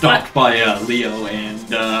gets stalked by Leo and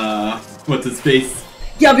what's his face?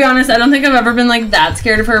 Yeah, I'll be honest, I don't think I've ever been like that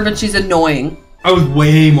scared of her, but she's annoying. I was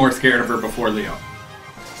way more scared of her before Leo.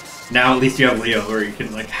 Now at least you have Leo where you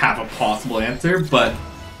can like have a possible answer, but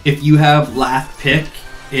if you have last pick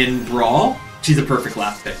in Brawl, she's a perfect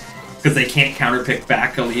last pick. Because they can't counter pick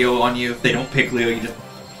back a Leo on you. If they don't pick Leo, you just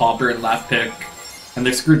pop her in last pick. And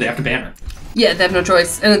they're screwed, they have to ban her. Yeah, they have no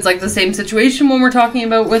choice. And it's like the same situation when we're talking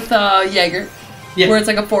about with Jaeger. Yeah. Where it's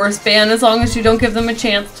like a forced ban as long as you don't give them a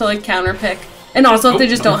chance to like counter pick. And also if they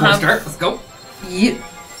just don't have... Start. Let's go. Yeah.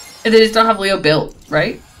 If they just don't have Leo built,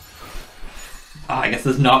 right? Oh, I guess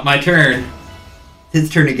it's not my turn. His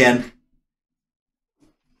turn again.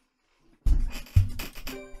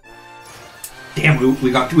 Damn,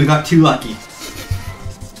 we got too lucky.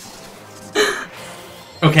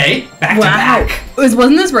 Okay, back to back.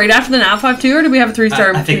 Wasn't this right after the Nat 5-2, or did we have a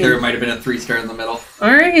 3-star? I think there might have been a 3-star in the middle.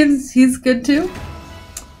 Alright, he's good too.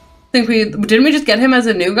 I think didn't we just get him as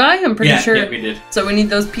a new guy? I'm pretty sure. Yeah, we did. So we need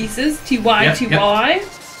those pieces. TY.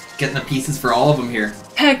 Getting the pieces for all of them here.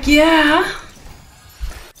 Heck yeah.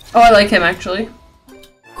 Oh, I like him actually.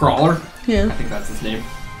 Crawler? Yeah. I think that's his name.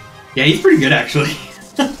 Yeah, he's pretty good actually.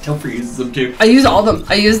 Telfer uses them too. I use all of them.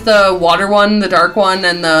 I use the water one, the dark one,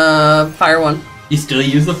 and the fire one. You still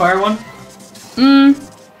use the fire one?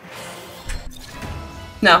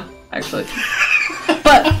 No, actually.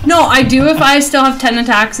 But, no, I do if I still have 10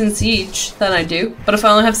 attacks in Siege, then I do. But if I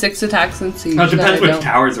only have 6 attacks in Siege, it depends then I which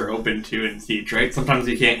towers are open to in Siege, right? Sometimes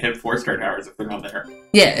you can't hit 4-star towers if they're not there.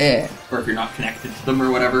 Yeah. Or if you're not connected to them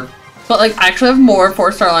or whatever. But, like, I actually have more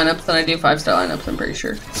 4-star lineups than I do 5-star lineups, I'm pretty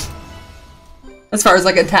sure. As far as,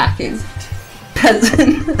 like, attacking.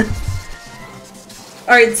 Peasant.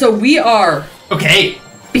 Alright, so we are... Okay.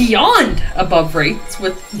 Beyond above rates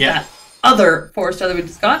with that other 4-star that we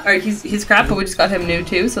just got. Alright, he's crap, but we just got him new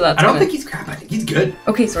too, so that's I don't think he's crap, I think he's good.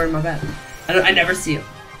 Okay, sorry, my bad. I never see him.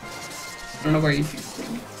 I don't know where you see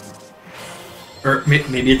him. Or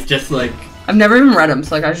maybe it's just like... I've never even read him,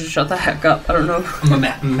 so like I should shut the heck up. I don't know. I'm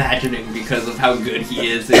imagining because of how good he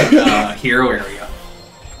is in hero area.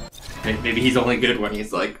 Maybe he's only good when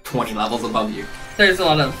he's like 20 levels above you. There's a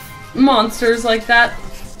lot of monsters like that.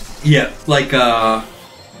 Yeah, like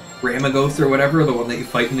Ramagos or whatever, the one that you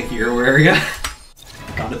fight in the hero area.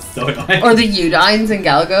 God, it's so annoying. Or the Udines and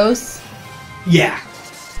Galagos. Yeah.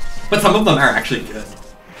 But some of them are actually good.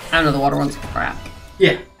 I don't know, the water one's crap.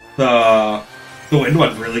 Yeah. The wind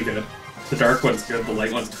one's really good. The dark one's good, the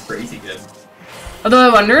light one's crazy good. Although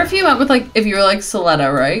I wonder if you went with like, if you were like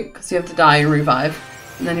Soletta, right? Because you have to die and revive.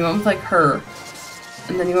 And then you went with like her.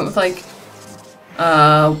 And then you went with like,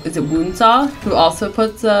 is it Woundsaw? Who also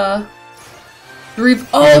puts, but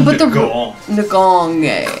the Nagong,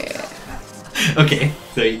 yeah. Okay,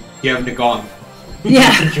 so you have Nagong.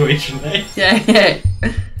 Yeah. Situation, eh? Yeah.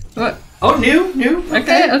 What? Oh, new?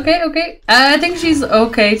 Okay. I think she's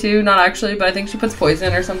okay too, not actually, but I think she puts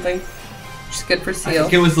poison or something. She's good for seal. I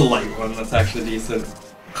think it was the light one that's actually decent.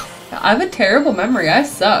 I have a terrible memory, I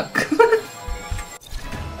suck.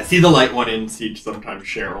 I see the light one in Siege sometimes,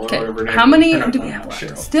 Cheryl or whatever. How many do we have left?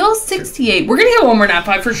 Cheryl. Still 68. We're gonna get one more nap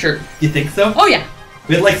 5 for sure. You think so? Oh yeah.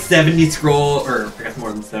 We had like 70 scroll, or I guess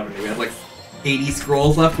more than 70. We had like 80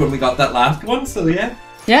 scrolls left when we got that last one, so yeah.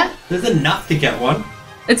 Yeah. There's enough to get one.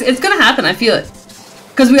 It's gonna happen, I feel it.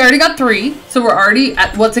 Because we already got 3, so we're already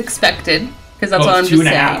at what's expected. Because that's what I'm just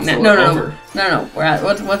saying. So no. We're at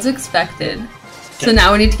what's expected. Okay. So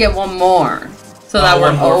now we need to get one more. So that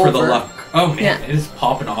we're one more over. For the luck. Oh man, yeah. It is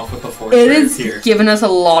popping off with the 4 It is here. giving us a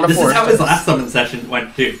lot of 4 This is how his last summon session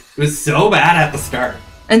went too. It was so bad at the start.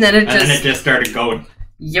 And then it just started going.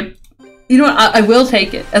 Yep. You know what? I will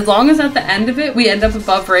take it. As long as at the end of it we end up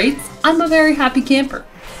above rates, I'm a very happy camper.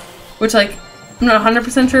 Which, like, I'm not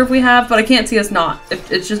 100% sure if we have, but I can't see us not.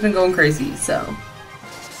 It's just been going crazy, so.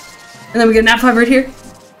 And then we get a nap 5 right here.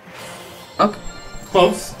 Okay.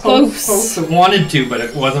 Close. It wanted to, but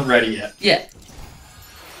it wasn't ready yet. Yeah.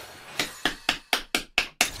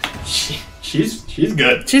 She's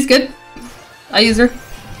good. She's good. I use her.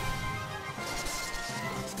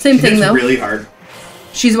 Same thing though. Really hard.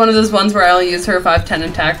 She's one of those ones where I only use her if I have 10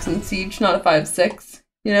 attacks in Siege, not if I have 6.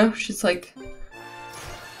 You know, she's like.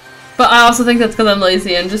 But I also think that's because I'm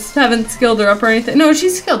lazy and just haven't skilled her up or anything. No,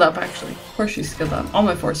 she's skilled up actually. Of course she's skilled up. All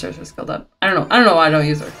my 4-stars are skilled up. I don't know why I don't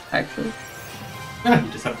use her actually.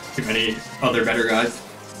 You just have too many other better guys.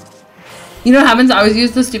 You know what happens? I always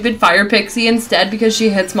use the stupid Fire Pixie instead because she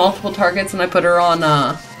hits multiple targets and I put her on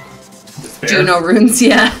Despair. Juno runes,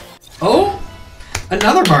 yeah. Oh,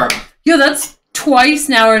 another Mara. Yo, that's twice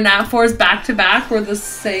now our Nat 4s back to back were the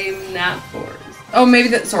same Nat 4s. Oh, maybe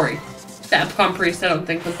that. Sorry, the Epicon Priest I don't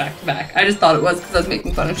think was back to back. I just thought it was because I was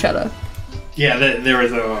making fun of Chetta. Yeah, there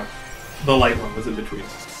was the light one was in between.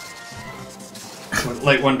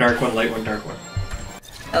 Light one, dark one, light one, dark one.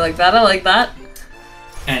 I like that. I like that.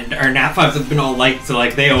 And our Nat 5s have been all light, so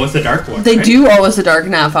like they owe us a dark one. They right? do owe us a dark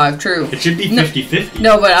Nat 5. True. It should be 50-50.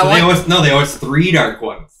 No, but I want. They owe us 3 dark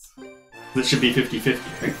ones. This should be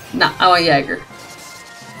 50-50, right? Nah, I want Jaeger.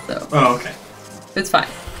 So. Oh, okay. It's fine.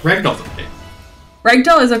 Ragdoll's okay.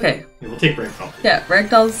 Ragdoll is okay. Yeah, we'll take Ragdoll. Yeah,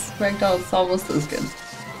 Ragdoll's almost as good.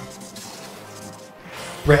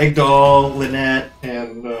 Ragdoll, Lynette,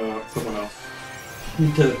 and someone else.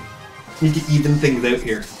 Need to even things out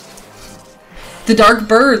here. The dark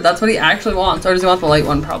bird, that's what he actually wants. Or does he want the light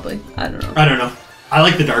one, probably? I don't know. I don't know. I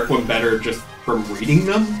like the dark one better just from reading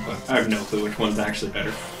them, but I have no clue which one's actually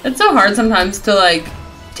better. It's so hard sometimes to, like,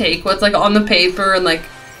 take what's, like, on the paper and, like,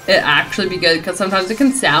 it actually be good. Because sometimes it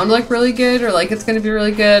can sound, like, really good or, like, it's going to be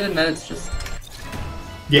really good. And then it's just...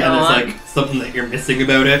 Yeah, there's, like, something that you're missing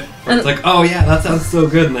about it. Or it's like, oh, yeah, that sounds so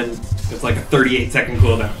good. And then it's, like, a 38-second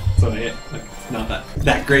cooldown. So, like, it's not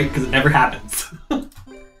that great because it never happens.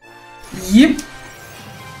 Yep.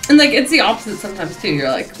 And, like, it's the opposite sometimes, too. You're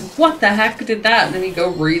like, what the heck did that? And then you go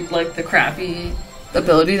read, like, the crappy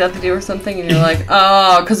ability that they do or something, and you're like,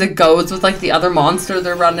 oh, because it goes with, like, the other monster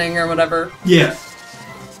they're running or whatever. Yeah.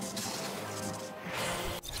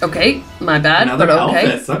 Okay, my bad, Another but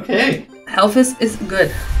okay. Elphys, okay. Elphys is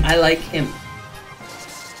good. I like him.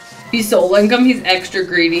 He's Soul Income, he's extra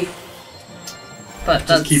greedy. But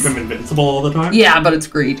Just keep him invincible all the time? Yeah, but it's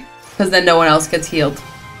greed. Because then no one else gets healed.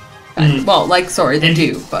 Well, like, sorry, they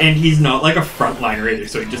do, but... And he's not like a frontliner either,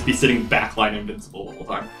 so he'd just be sitting backline invincible the whole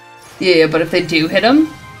time. Yeah, but if they do hit him...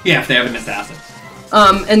 Yeah, if they have an assassin.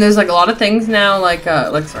 And there's, like, a lot of things now,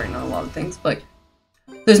 sorry, not a lot of things, but, like,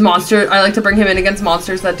 there's monsters... I like to bring him in against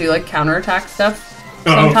monsters that do, like, counterattack stuff.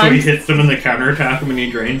 Oh, so he hits them and they counterattack him and he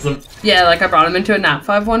drains them? Yeah, like, I brought him into a Nat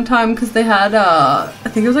 5 one time, because they had, I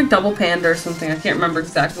think it was, like, Double Panda or something. I can't remember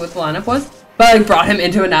exactly what the lineup was. But I, like, brought him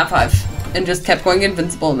into a Nat 5. And just kept going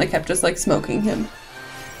invincible, and they kept just, like, smoking him.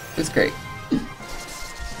 It was great.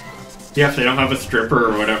 Yeah, if they don't have a stripper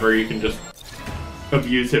or whatever, you can just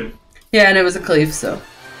abuse him. Yeah, and it was a cleave, so...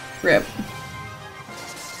 RIP.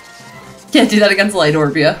 Can't do that against Light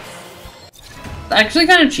Orbia. Actually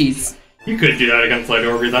kind of cheese. You could do that against Light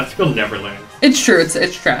Orbia, that skill never lands. It's true,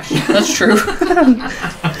 it's trash. That's true.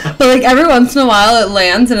 But, like, every once in a while it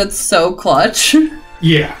lands, and it's so clutch.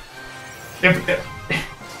 Yeah.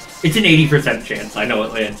 It's an 80% chance. I know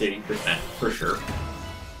it lands 80% for sure.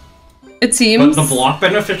 It seems. But the block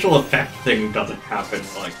beneficial effect thing doesn't happen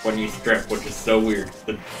like when you strip, which is so weird.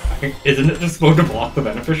 Isn't it just supposed to block the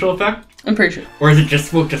beneficial effect? I'm pretty sure. Or is it just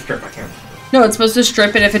supposed to strip? I can't remember. No, it's supposed to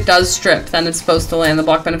strip, and if it does strip, then it's supposed to land the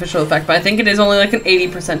block beneficial effect. But I think it is only like an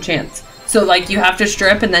 80% chance. So like you have to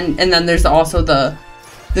strip, and then there's also the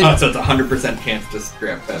oh, so it's a 100% chance to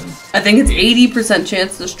strip, and I think it's 80%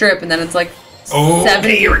 chance to strip, and then it's like. Oh, 70.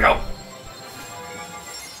 Okay, here we go.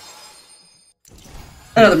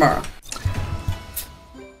 Another Mara.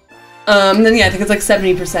 Then yeah, I think it's like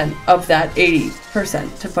 70% of that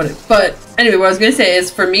 80% to put it. But anyway, what I was gonna say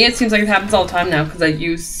is, for me, it seems like it happens all the time now because I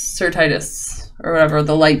use Sir Titus or whatever,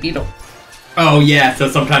 the light beetle. Oh yeah, so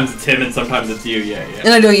sometimes it's him and sometimes it's you. Yeah. And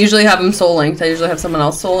I don't usually have him soul linked. I usually have someone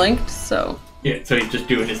else soul linked. So. Yeah, so he's just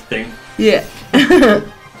doing his thing. Yeah.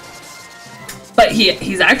 But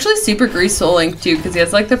he's actually super grease soul linked too, because he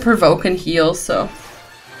has like the provoke and heal, so.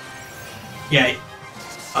 Yeah.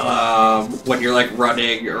 When you're like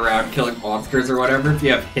running around killing monsters or whatever, if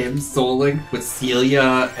you have him soul linked with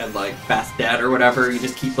Celia and like Bastet or whatever, you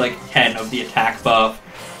just keep like 10 of the attack buff,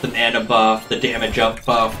 the mana buff, the damage up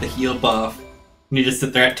buff, the heal buff, and you just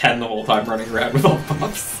sit there at 10 the whole time running around with all the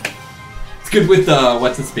buffs. It's good with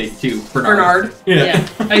what's his face too? Bernard. Yeah.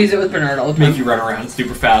 I use it with Bernard all the time. Makes you run around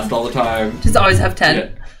super fast all the time. Just always have 10. Yeah.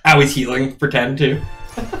 Always healing for 10 too.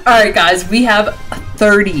 Alright guys, we have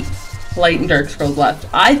 30 Light and Dark Scrolls left.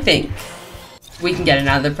 I think we can get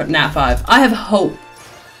another Nat 5. I have hope.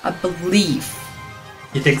 I believe.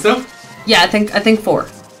 You think so? Yeah, I think 4.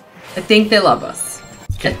 I think they love us.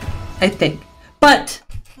 Okay. I think. But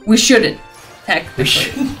we shouldn't, technically. We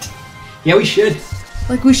shouldn't. Yeah, we should.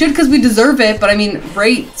 Like, we should because we deserve it, but I mean,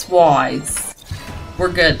 rates-wise,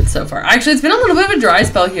 we're good so far. Actually, it's been a little bit of a dry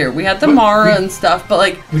spell here. We had the Mara and stuff, but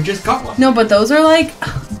like... We just got one. No, but those are like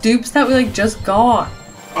dupes that we like just got.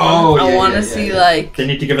 Oh, I want to see like... They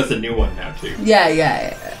need to give us a new one now, too.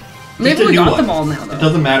 Yeah. Maybe we got them all now, though. It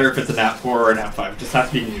doesn't matter if it's a Nat 4 or a Nat 5. It just has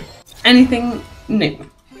to be new. Anything new.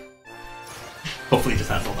 Hopefully, he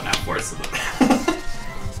just has all the nap force. So that...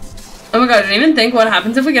 Oh my god, I didn't even think what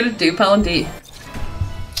happens if we get a dupe L&D. Did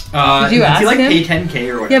you ask he like him? pay 10k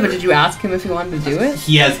or whatever? Yeah, but did you ask him if he wanted to do it?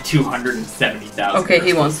 He has 270,000. Okay,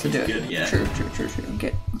 he wants to do it. Good, yeah. True.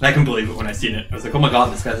 Okay. I can believe it when I seen it. I was like, oh my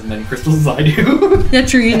god, this guy has as many crystals as I do. Yeah,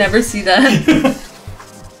 true. You never see that.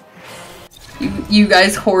 you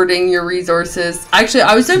guys hoarding your resources. Actually,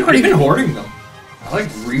 I was doing pretty good. Hoarding them. I like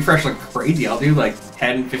refresh like crazy. I'll do like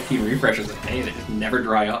 10, 15 refreshes a day. They just never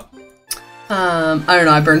dry up. I don't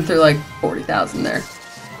know. I burned through like 40,000 there.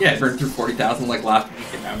 Yeah, I burned through 40,000 like last week,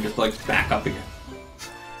 and now I'm just like back up again.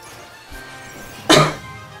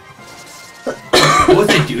 What was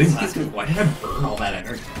I doing last week? Why did I burn all that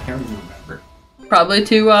energy? I can't even remember. Probably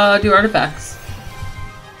to do artifacts.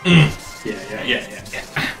 Yeah.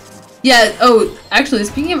 Yeah, oh, actually,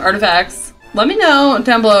 speaking of artifacts, let me know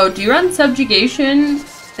down below, do you run subjugation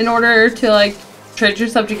in order to, like, trade your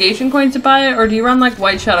subjugation coins to buy it, or do you run, like,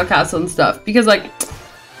 White Shadow Castle and stuff? Because, like,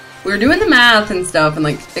 we were doing the math and stuff, and,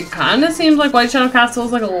 like, it kind of seems like White Shadow Castle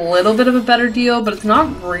is, like, a little bit of a better deal, but it's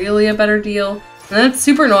not really a better deal. And that's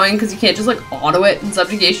super annoying, because you can't just, like, auto it in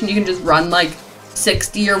subjugation. You can just run, like,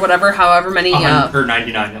 60 or whatever, however many, or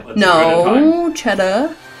 99 at no,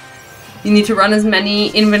 cheddar. You need to run as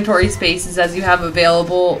many inventory spaces as you have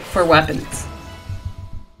available for weapons.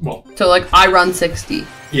 Well. So, like, I run 60.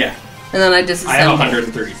 Yeah. And then I disassemble. I have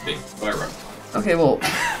 130 spaces, so I run. Okay, well.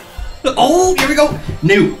 Oh, here we go!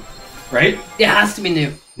 New! Right? It has to be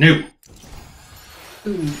new. New.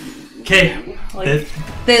 Okay. Like,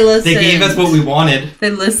 they listened. They gave us what we wanted.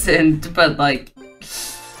 They listened, but, like...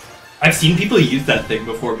 I've seen people use that thing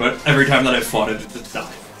before, but every time that I've fought it, it just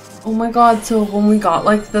dies. Oh my god, so when we got,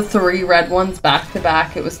 like, the 3 red ones back to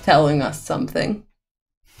back, it was telling us something.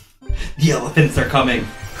 The elephants are coming.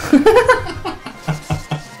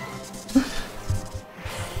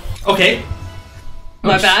 Okay.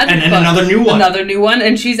 My bad. And another new one. Another new one,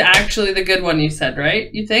 and she's actually the good one you said,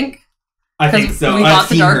 right? You think? I think so. We got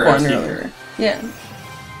the dark one earlier. Yeah.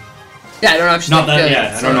 Yeah, I don't know if she's not that good.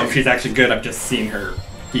 Yeah, I don't know if she's actually good. I've just seen her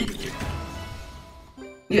being you.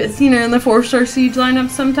 You've seen her in the 4-star siege lineup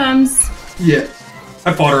sometimes? Yeah.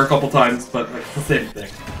 I fought her a couple times, but it's the same thing.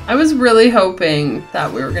 I was really hoping that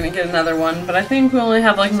we were going to get another one, but I think we only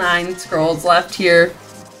have like 9 scrolls left here.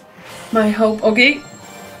 My hope... Okay.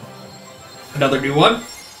 Another new one?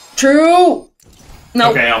 True!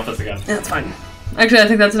 Nope. Okay, I'll this again. That's fine. Actually, I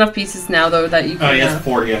think that's enough pieces now, though, that you can... Oh, yes,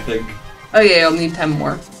 40, I think. Oh, yeah, you'll need 10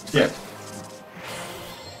 more. Yeah.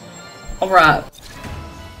 Alright.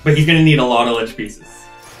 But he's going to need a lot of lich pieces.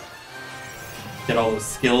 Get all those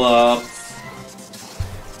skill ups.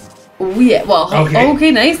 Oh yeah, well, okay,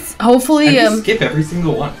 nice. Hopefully, I just skip every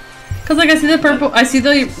single one. Cause like I see the purple, I see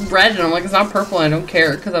the red, and I'm like, it's not purple. I don't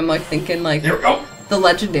care, cause I'm like thinking like there we go. The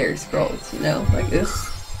legendary scrolls, you know, like this.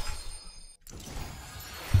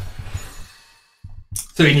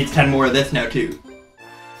 So he needs 10 more of this now too.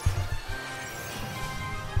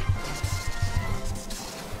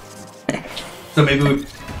 So maybe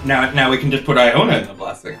now we can just put Iona in the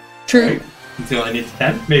blessing. True. Right? Since he only needs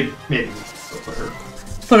 10, maybe we can put her.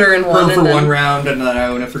 Put her in one. Her for 1 round, and then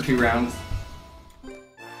Iona for 2 rounds.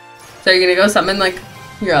 So you're gonna go summon like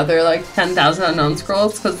your other like 10,000 unknown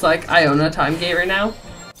scrolls because like Iona time gate right now.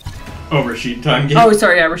 Oh, Rashid time gate. Oh,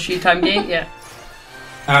 sorry, yeah, Rashid time gate. Yeah.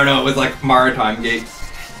 I don't know. It was like Mara time gate.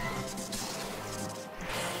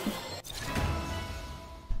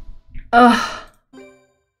 Ugh.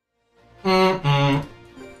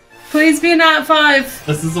 Please be not 5.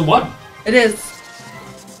 This is a 1. It is.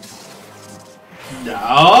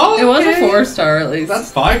 No. It was a 4-star at least.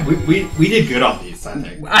 That's fine. We did good on these, I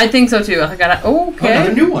think. I think so too. I gotta. Oh, okay. Oh,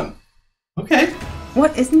 another new one. Okay.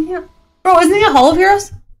 What isn't he? Bro, isn't he a Hall of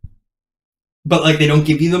Heroes? But like they don't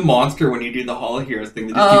give you the monster when you do the Hall of Heroes thing.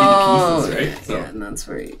 They just give you the pieces, right? So. Yeah, and that's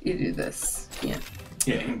where you do this. Yeah.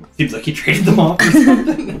 Yeah, seems like he traded them off or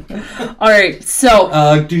something. Alright,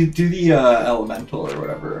 so... do the elemental or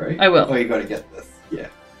whatever, right? I will. Oh, you gotta get this. Yeah.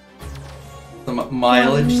 The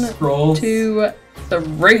mileage scrolls. 2,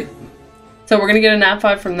 3. So we're gonna get a nat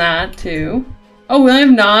 5 from that, too. Oh, we only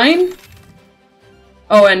have 9?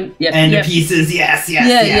 Oh, and... Yep, and pieces, yes.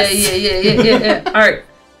 Yeah. Alright,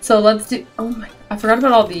 so let's do... Oh my... I forgot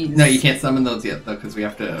about all these. No, you can't summon those yet, though, because we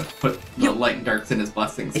have to put the light and darks in his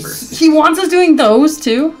blessings first. He wants us doing those,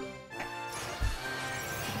 too?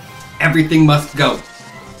 Everything must go.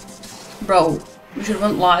 Bro, we should have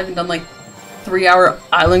went live and done, like, 3-hour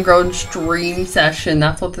Island Grown stream session.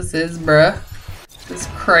 That's what this is, bruh. This is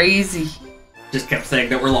crazy. Just kept saying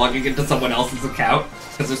that we're logging into someone else's account,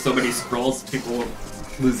 because there's so many scrolls, people will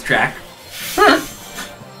lose track. Huh.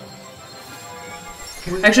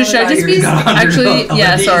 Actually, should I just be... Actually,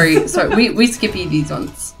 yeah, sorry. We skippy these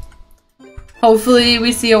ones. Hopefully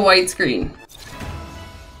we see a white screen.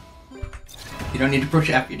 You don't need to push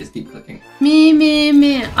F, you just keep clicking.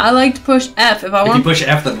 Me. I like to push F if I want... If you push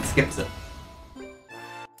F, then it skips it.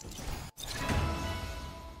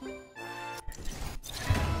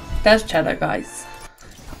 That's cheddar, guys.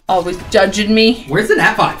 Always judging me. Where's the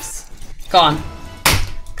nat 5s? Gone.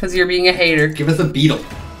 Because you're being a hater. Give us a beetle.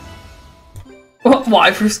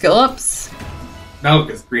 Why, for skill ups? No,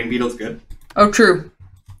 because green beetle's good. Oh, true.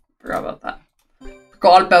 Forgot about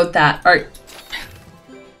that. Alright.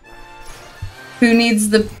 Who needs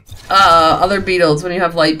the other beetles when you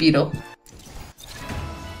have light beetle?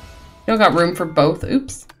 You don't got room for both.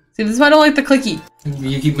 Oops. See, this is why I don't like the clicky.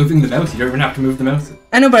 You keep moving the mouse. You don't even have to move the mouse.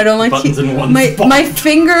 I know, but I don't like buttons in one spot. My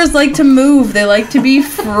fingers like to move. They like to be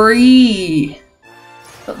free.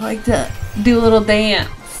 But like to do a little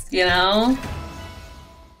dance, you know?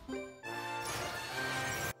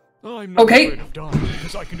 I'm not Okay. afraid of dying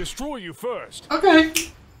because I can destroy you first. Okay.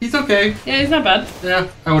 He's okay. Yeah, he's not bad. Yeah,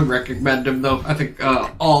 I would recommend him though. I think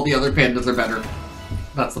all the other pandas are better.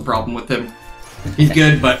 That's the problem with him. He's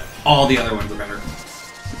good, but all the other ones are better.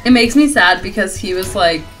 It makes me sad because he was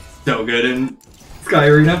like... So good in Sky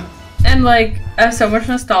Arena. And like, I have so much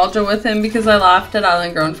nostalgia with him because I laughed at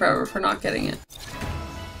Island Grown Forever for not getting it.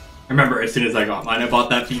 I remember as soon as I got mine, I bought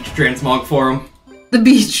that beach transmog for him. The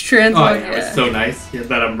beach trans Oh one, yeah, it was so nice. He had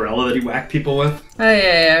that umbrella that he whacked people with. Oh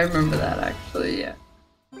yeah, I remember that actually, yeah.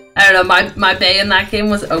 I don't know, my bae in that game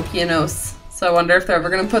was Okeanos. So I wonder if they're ever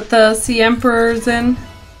gonna put the Sea Emperors in.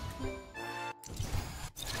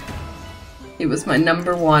 He was my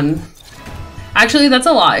 #1. Actually, that's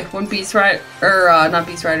a lie. When Beast Rider, or not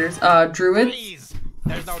Beast Riders, Druids. Please.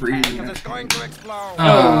 There's no tank because it's going to explode.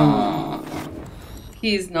 Oh.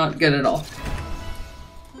 He's not good at all.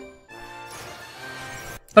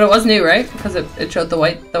 But it was new, right? Because it showed the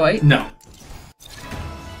white. No.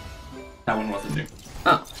 That one wasn't new.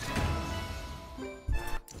 Oh.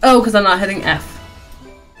 Oh, because I'm not hitting F.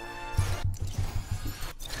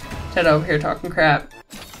 Ted over here talking crap.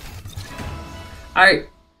 Alright.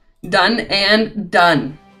 Done and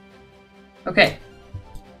done. Okay.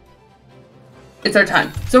 It's our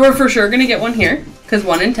time. So we're for sure gonna get one here, because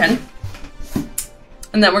 1 in 10.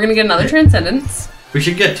 And then we're gonna get another Transcendence. We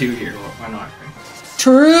should get 2 here. Why not?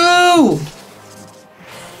 True!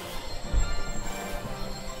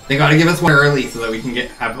 They gotta give us one early so that we can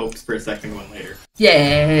have hopes for a second one later.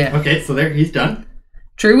 Yeah. Okay, so there, he's done.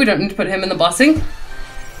 True, we don't need to put him in the blessing.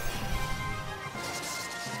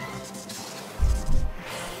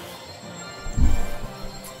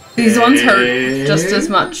 These ones hurt just as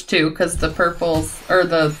much too, because the purples or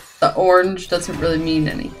the orange doesn't really mean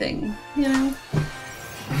anything, you know?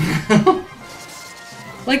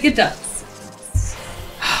 Like it does.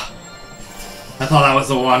 I thought that was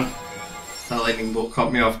the one. That lightning bolt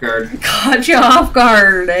caught me off guard. Caught you off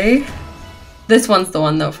guard, eh? This one's the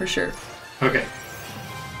one though, for sure. Okay.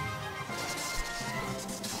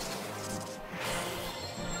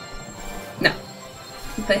 No.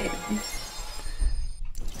 They hit me.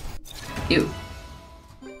 Ew.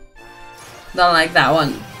 Don't like that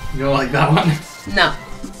one. You don't like that one? No.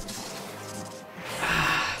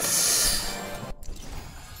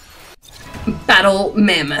 Battle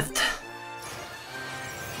Mammoth.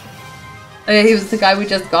 Okay, he was the guy we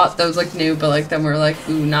just got that was like new, but like then we were like,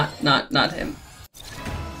 ooh, not him.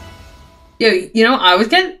 Yo, you know, I always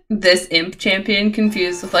get this imp champion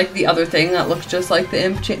confused with like the other thing that looks just like the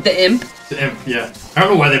imp. The imp, yeah. I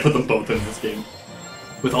don't know why they put them both in this game.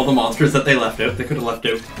 With all the monsters that they left out, they could have left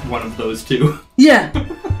out one of those two. Yeah.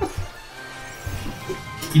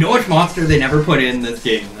 You know which monster they never put in this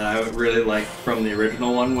game that I would really like from the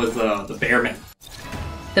original one was the Bearman.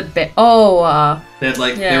 The bear. Oh, They had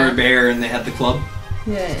like, yeah. they were a bear and they had the club.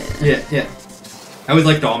 Yeah. Yeah. I always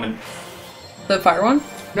liked Almond. The fire one?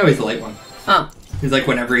 No, he's the light one. Oh. He's like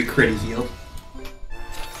whenever he crit, he healed.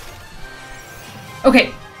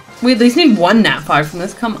 Okay. We at least need one nat 5 from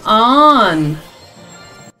this. Come on.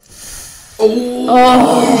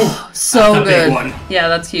 Oh, so that's a good. big one. Yeah,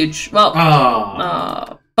 that's huge.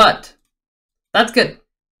 Well, but that's good,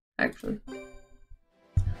 actually.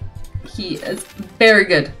 He is very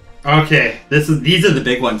good. Okay, these are the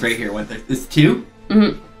big ones right here. What? This 2?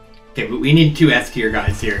 Mm-hmm. Okay, but we need 2 S tier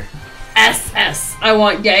guys here. SS. I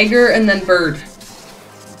want Jaeger and then Bird.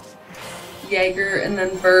 Jaeger and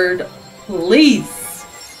then Bird, please.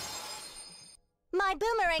 My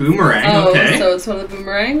boomerang. Boomerang. Okay. So it's one of the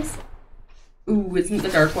boomerangs. Ooh, isn't the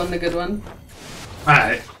dark one the good one?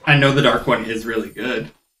 I know the dark one is really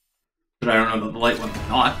good, but I don't know that the light one's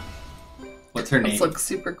not. What's her name? Let's look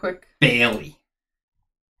super quick. Bailey.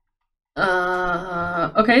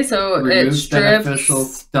 Okay, so it Remove strips beneficial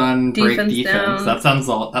stun, break defense defense. down. That sounds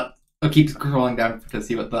all. I'll keep scrolling down to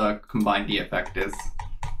see what the combined D effect is.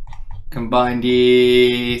 Combined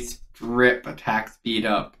D, strip, attack speed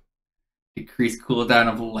up, decrease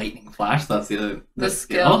cooldown of lightning flash. That's the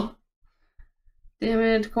skill.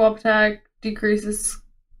 Damage, co-op attack, decreases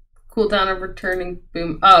cooldown of returning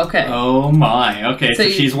boom. Oh, okay. Oh my. Okay, so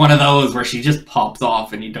you, she's one of those where she just pops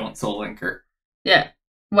off and you don't soul link her. Yeah.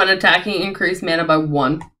 When attacking, increase mana by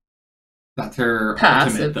 1. That's her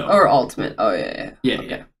passive, ultimate, though. or ultimate. Oh, yeah. Yeah, okay.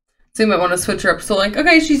 yeah. So you might want to switch her up. So, like,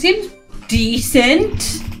 okay, she seems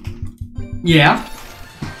decent. Yeah.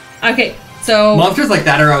 Okay, so... Monsters like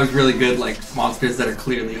that are always really good, like monsters that are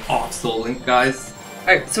clearly off soul link, guys.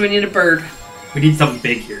 Alright, so we need a bird. We need something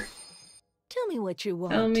big here. Tell me what you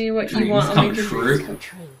want. Tell me what Dreams you want. come I'll make your true. dreams come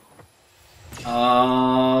true.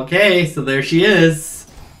 Okay, so there she is.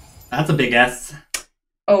 That's a big S.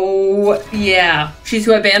 Oh, yeah. She's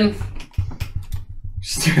who I ban.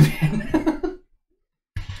 She's your man.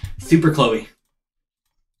 Super Chloe.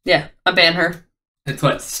 Yeah, I ban her. It's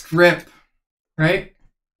what? Strip, right?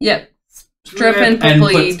 Yep. Strip and put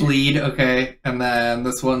bleed. puts bleed, okay. And then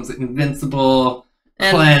this one's invincible,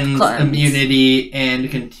 And cleanse, immunity, and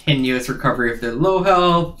continuous recovery if they're low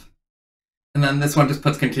health. And then this one just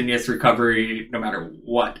puts continuous recovery no matter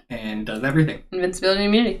what and does everything. Invincibility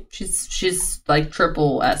and immunity. She's like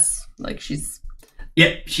triple S. Like she's...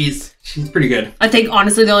 Yep, she's pretty good. I think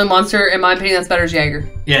honestly the only monster in my opinion that's better is Jaeger.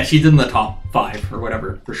 Yeah, she's in the top 5 or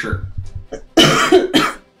whatever, for sure.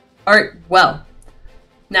 Alright, well.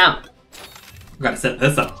 Now. We gotta set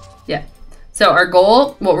this up. Yeah. So our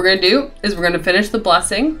goal, what we're gonna do, is we're gonna finish the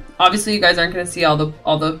blessing. Obviously you guys aren't gonna see all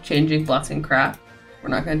the changing blessing crap. We're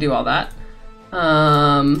not gonna do all that.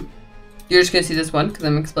 You're just gonna see this one because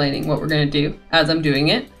I'm explaining what we're gonna do as I'm doing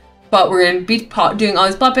it. But we're gonna be doing all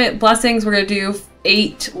these blessings. We're gonna do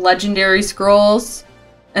 8 legendary scrolls,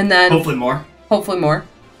 and then Hopefully more.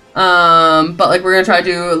 But like we're gonna try to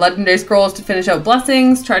do legendary scrolls to finish out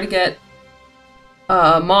blessings. Try to get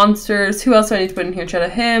monsters. Who else do I need to put in here? Try to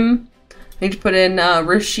him. I need to put in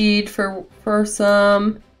Rashid for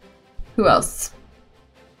some. Who else?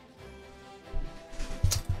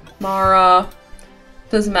 Mara.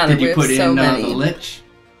 Doesn't matter. Did you put so in many. the Lich?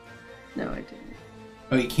 No, I didn't.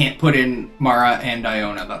 Oh, you can't put in Mara and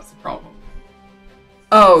Iona, that's the problem.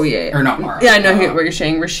 Oh, yeah. Or not Mara. Yeah, I know what you're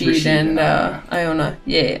saying. Rashid and Iona.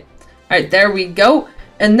 Yeah. Alright, there we go.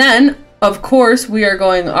 And then, of course, we are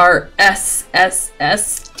going our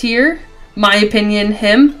SSS tier. My opinion,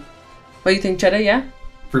 him. What do you think, Cheddar? Yeah?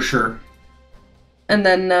 For sure. And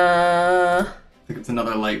then, I think it's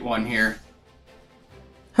another light one here.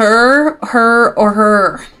 her, or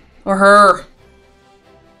her. Or her.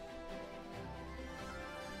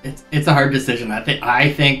 It's a hard decision. I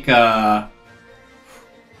think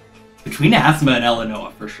between Asma and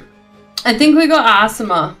Eleanor for sure. I think we go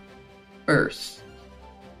Asima first.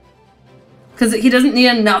 Because he doesn't need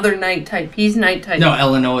another night type. He's night type. No,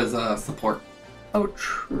 Eleanor is a support. Oh,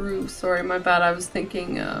 true. Sorry, my bad. I was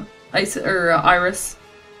thinking Iris.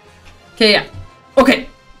 Okay, yeah. Okay.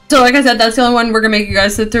 So, like I said, that's the only one we're going to make you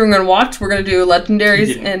guys sit through and going to watch. We're going to do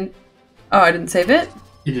legendaries and... Oh, I didn't save it?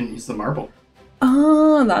 You didn't use the marble.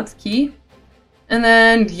 Oh, that's key. And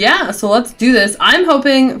then, yeah, so let's do this. I'm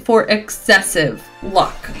hoping for excessive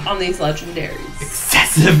luck on these legendaries.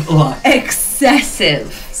 Excessive luck.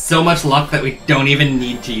 Excessive. So much luck that we don't even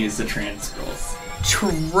need to use the trans scrolls.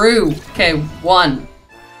 True. Okay, 1.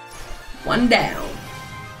 1 down.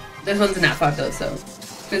 This one's an at 5 though, so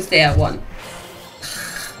it's gonna stay at 1.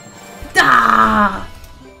 Ah!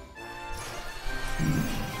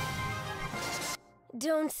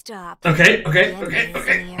 Don't stop. Okay.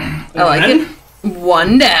 I like it.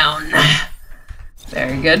 1 down.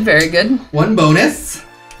 Very good, very good. 1 bonus.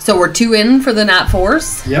 So we're 2 in for the Nat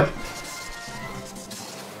Force. Yep.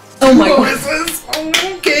 Oh my god. Bonuses.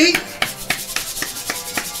 Okay.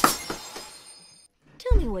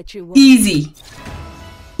 Tell me what you want. Easy.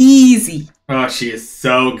 Easy. Oh, she is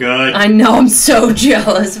so good. I know, I'm so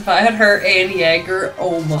jealous. If I had her and Jaeger,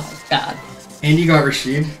 oh my god. And you got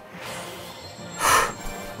Rashid.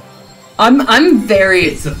 I'm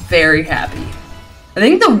very happy. I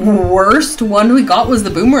think the worst one we got was the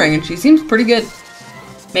Boomerang, and she seems pretty good.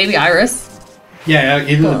 Maybe Iris. Yeah,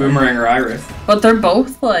 either the Boomerang or Iris. But they're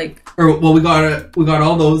both like... Or, well, we got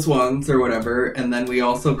all those ones or whatever, and then we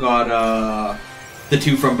also got the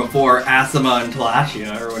 2 from before, Asima and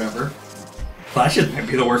Talasia or whatever. Talasia might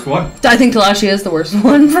be the worst one. I think Talasia is the worst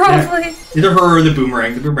one, probably. Yeah. Either her or the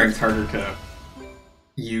Boomerang. The Boomerang's harder to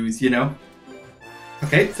use, you know?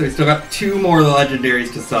 Okay, so we still got 2 more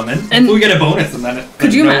legendaries to summon. And we get a bonus, and then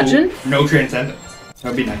could you imagine? No transcendence. That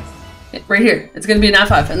would be nice. Right here. It's going to be an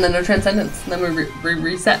F5 and then no transcendence. And then we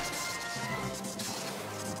reset.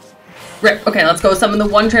 Right. Okay, let's go summon the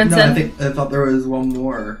 1 transcendence. No, I thought there was one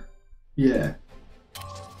more. Yeah.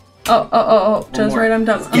 Oh. Just right, I'm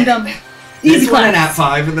dumb. I'm dumb. Easy claps. One at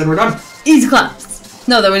 5 and then we're done. Easy claps.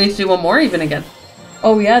 No, then we need to do one more even again.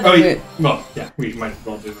 Oh, yeah. Well, yeah, we might as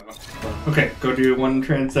well do that. Okay, go do 1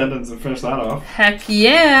 transcendence and finish that off. Heck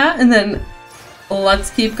yeah. And then let's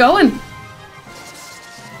keep going.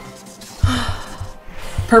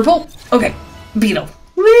 Purple. Okay. Beetle.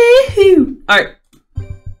 Woohoo! Alright.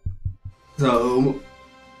 So...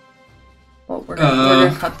 Well, we're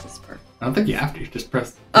gonna cut this part. I don't think you have to. Just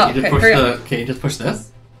press... Can you just push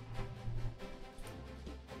this?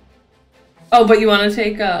 Oh, but you want to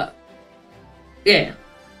take Yeah.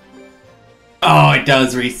 Oh, it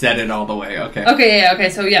does reset it all the way. Okay. Okay, yeah, okay.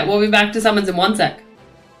 So yeah, we'll be back to summons in 1 sec.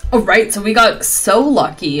 Alright, so we got so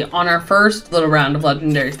lucky on our first little round of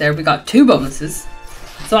legendaries there. We got 2 bonuses.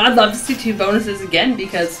 So I'd love to see 2 bonuses again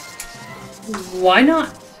because why not?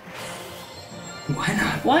 Why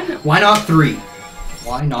not? Why not? Why not 3?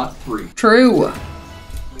 Why not 3? True.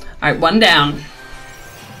 Alright, 1 down.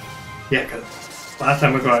 Yeah, because last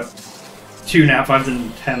time we got 2 nat 5s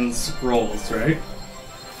and 10 scrolls, right?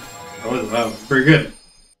 That was pretty good.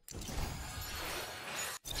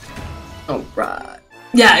 Alright.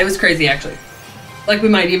 Yeah, it was crazy actually. Like we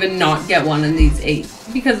might even not get one in these 8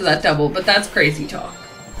 because of that double, but that's crazy talk.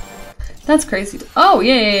 That's crazy. Oh,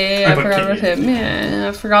 yeah. I forgot about him. Yeah,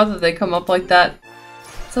 I forgot that they come up like that.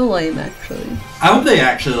 So lame, actually. I hope they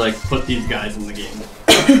actually, like, put these guys in the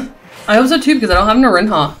game. I hope so, too, because I don't have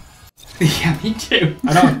Narinha. Yeah, me too.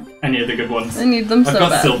 I don't have any of the good ones. I need them so bad. I've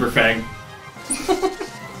got Silver Fang.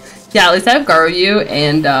 Yeah, at least I have Garuyu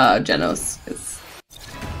and Genos.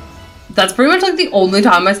 That's pretty much, like, the only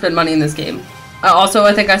time I spend money in this game. Also,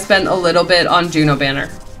 I think I spent a little bit on Juno Banner.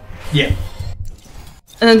 Yeah.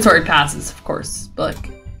 And then Sword Passes, of course. But,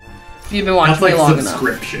 like, if you've been watching me long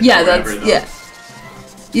enough. Yeah, that's, yeah.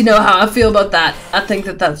 You know how I feel about that. I think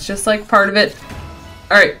that that's just, like, part of it.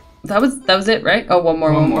 Alright, that was it, right? Oh, one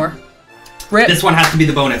more. Rip. This one has to be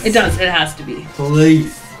the bonus. It does, it has to be.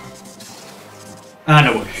 Please.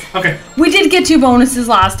 No worries. Okay. We did get 2 bonuses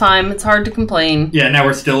last time. It's hard to complain. Yeah, now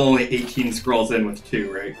we're still only 18 scrolls in with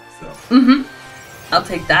 2, right? So. Mm-hmm. I'll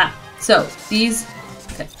take that. So, these...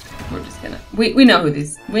 Okay, we're just gonna... We know who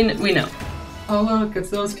these... We know. Oh, look, it's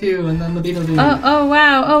those 2, and then the Beetle dude. Oh,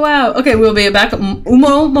 wow. Okay, we'll be back.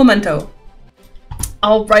 Uno momento.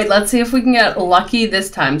 Alright, let's see if we can get lucky this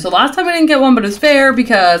time. So last time we didn't get 1, but it was fair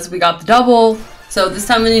because we got the double. So this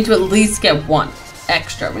time we need to at least get 1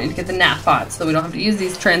 extra. We need to get the nat 5 so we don't have to use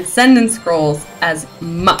these transcendent scrolls as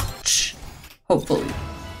much. Hopefully.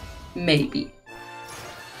 Maybe.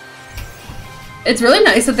 It's really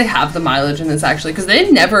nice that they have the mileage in this actually, because they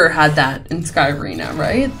never had that in Sky Arena,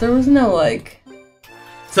 right? There was no like...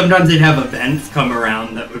 Sometimes they'd have events come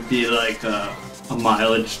around that would be like a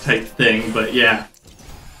mileage type thing, but yeah.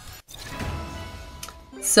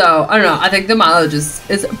 So, I don't know, I think the mileage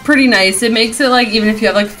is pretty nice. It makes it like, even if you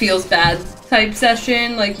have like feels bad type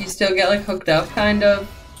session, like you still get like hooked up kind of.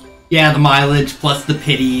 Yeah, the mileage plus the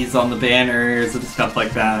pities on the banners and stuff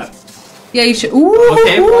like that. Yeah, you should. Ooh,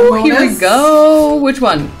 okay, here we go. Which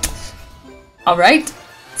one? Alright,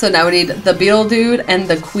 so now we need the Beetle Dude and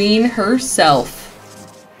the Queen herself.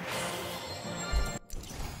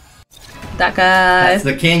 That guy. That's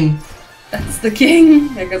the king. That's the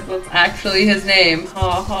king. I guess that's actually his name.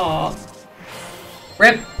 Ha ha.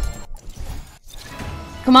 Rip.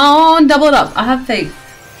 Come on, double it up. I have faith.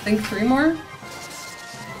 I think 3 more?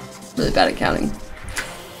 Really bad at counting.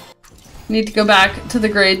 Need to go back to the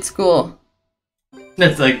grade school.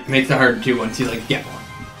 That's like, makes it hard too once you like get 1.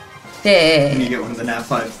 Yeah. When you get 1 of the nat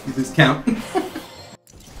 5s, you lose count.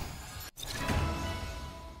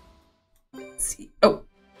 Let's see. Oh.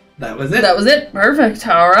 That was it. That was it. Perfect.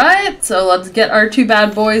 Alright, so let's get our 2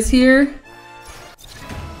 bad boys here.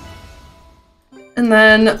 And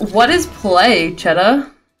then, what is play,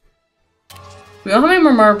 Chetta? We don't have any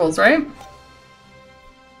more marbles, right?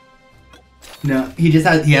 No, he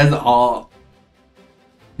has all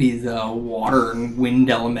these water and wind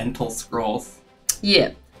elemental scrolls.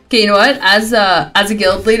 Yeah. Okay, you know what? As a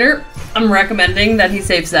guild leader, I'm recommending that he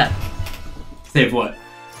saves that. Save what?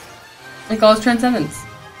 Like all his transcendence.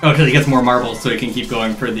 Oh, until he gets more marbles so he can keep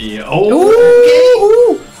going for the... Oh,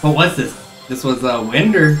 Ooh. okay. What was this? This was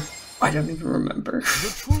wind or... I don't even remember.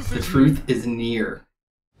 The truth is near.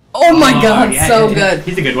 Oh my god, yeah, so yeah. good.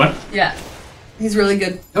 He's a good one. Yeah. He's really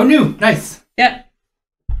good. Oh, new. Nice. Yeah.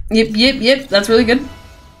 Yep. That's really good.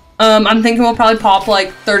 I'm thinking we'll probably pop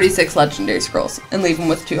like 36 legendary scrolls and leave them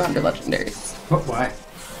with 200 legendaries. What? Why?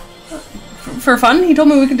 For fun, he told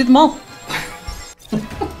me we could do them all.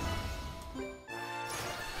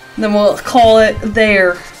 Then we'll call it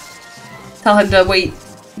there. Tell him to wait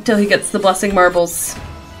until he gets the blessing marbles.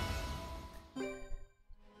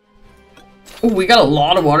 Oh, we got a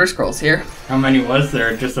lot of water scrolls here. How many was there?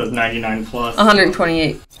 It just says 99 plus.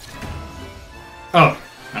 128. Oh,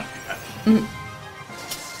 not too bad.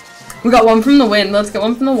 We got one from the wind. Let's get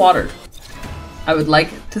one from the water. I would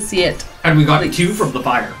like to see it. And we got 2 from the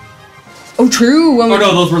fire. Oh, true. Oh no,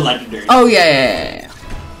 those were legendary. Oh, yeah.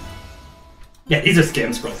 Yeah, these are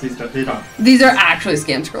scam scrolls. These don't. These are actually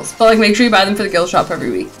scam scrolls. But, like, make sure you buy them for the guild shop every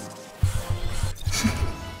week.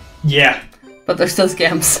 Yeah. But they're still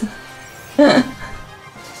scams.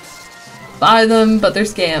 Buy them, but they're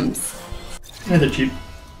scams. Yeah, they're cheap.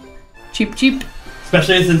 Cheap.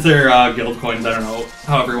 Especially since they're guild coins. I don't know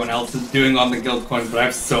how everyone else is doing on the guild coins, but I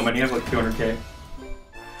have so many. I have like 200k.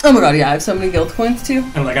 Oh my god, yeah, I have so many guild coins too.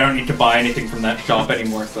 And like, I don't need to buy anything from that shop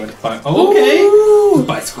anymore, so I just buy. Oh, okay. Just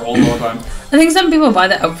buy scrolls all the time. I think some people buy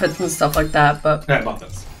the outfits and stuff like that, but. Yeah, I bought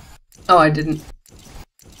those. Oh, I didn't.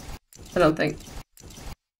 I don't think.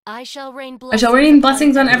 I shall rain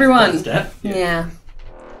blessings on everyone. Yeah.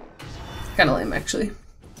 It's kind of lame, actually.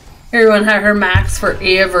 Everyone had her max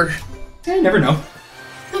forever. Yeah, you never know.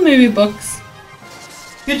 Well, maybe books.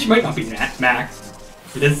 Yeah, she might not be max.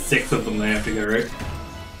 It is 6 of them they have to go, right?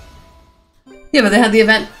 Yeah, but they had the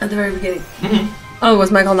event at the very beginning. Oh, was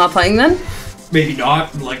Michael not playing then? Maybe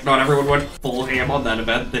not. Like, not everyone went full ham on that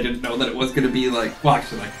event. They didn't know that it was going to be like... Well,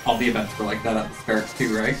 actually, like, all the events were like that at the start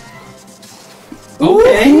too, right?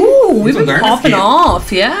 Okay. Ooh, we've been popping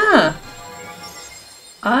off, yeah.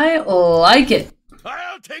 I like it.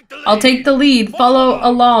 I'll take the lead. Follow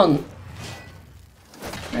along.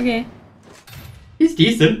 Okay. He's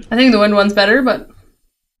decent. I think the wind one's better, but...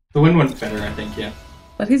 The wind one's better, I think, yeah.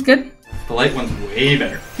 But he's good. The light one's way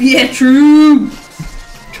better. Yeah, true.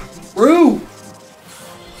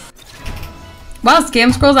 Wow,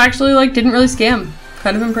 scam scrolls actually, like, didn't really scam.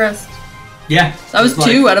 Kind of impressed. Yeah. That was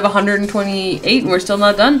 2 out of 128, and we're still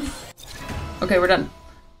not done. Okay, we're done.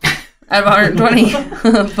 Out of 120.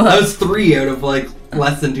 But... That was 3 out of, like,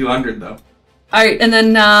 less than 200, though. Alright, and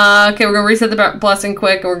then, okay, we're gonna reset the blessing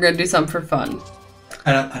quick, and we're gonna do something for fun.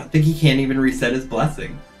 I don't think he can't even reset his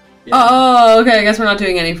blessing. Yeah. Oh, okay, I guess we're not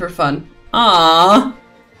doing any for fun. Aww.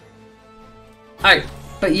 Alright,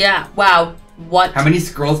 but yeah, wow. What? How many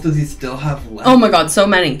scrolls does he still have left? Oh my god, so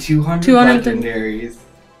many. 200 legendaries.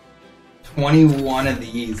 21 of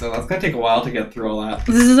these, so that's gonna take a while to get through all that.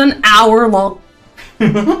 This is an hour long.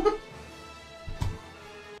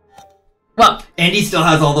 Well, and he still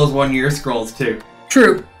has all those 1-year scrolls too.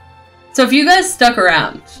 True. So if you guys stuck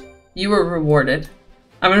around, you were rewarded.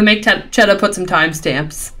 I'm gonna make Chetta put some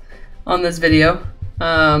timestamps on this video.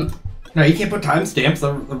 No, you can't put timestamps.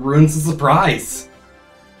 That ruins the surprise.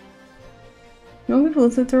 You want me to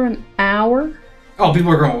listen through an hour? Oh,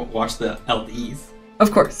 people are gonna watch the LDs.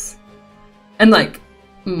 Of course. And like,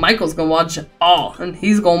 Michael's gonna watch it all, and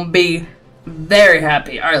he's gonna be very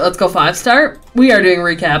happy. Alright, let's go 5-star. We are doing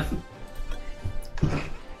recap.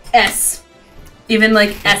 S. Even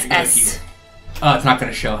like SS. Oh, it's not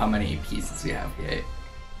gonna show how many pieces we have yet.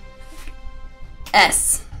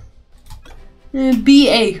 S.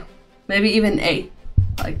 BA. Maybe even A.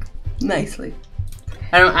 Like, nicely.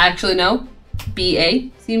 I don't actually know. BA,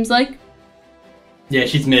 seems like. Yeah,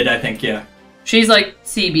 she's mid, I think, yeah. She's like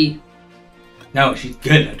CB. No, she's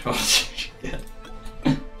good, I told you. She's good.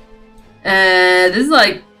 This is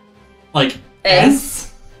like... Like, A?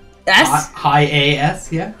 S? S? High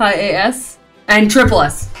AS, yeah. High AS. And triple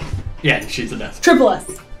S. Yeah, she's an S. Triple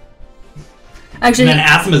S. Actually... And then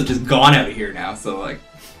Asima's just gone out of here now, so like...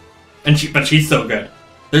 But she's so good.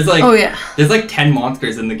 There's like... Oh, yeah. There's like 10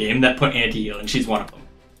 monsters in the game that put anti-heal, and she's one of them.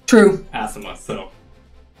 True. Asima, so...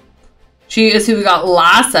 She is who we got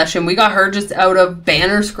last session. We got her just out of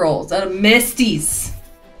banner scrolls, out of Misty's.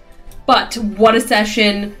 But what a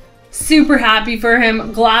session. Super happy for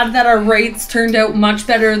him. Glad that our rates turned out much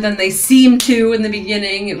better than they seemed to in the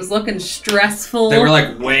beginning. It was looking stressful. They were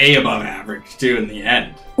like way above average too in the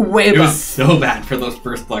end. Way above. It was so bad for those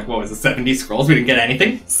first, like, what was it, 70 scrolls? We didn't get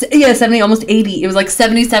anything? Yeah, 70, almost 80. It was like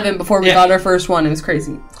 77 before we got our first one. It was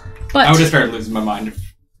crazy. But I would have started losing my mind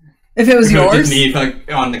if it was yours. Just me, like,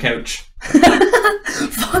 on the couch.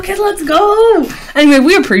 Fuck it, let's go! Anyway,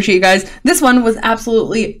 we appreciate you guys. This one was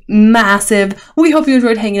absolutely massive. We hope you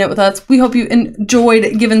enjoyed hanging out with us. We hope you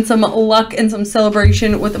enjoyed giving some luck and some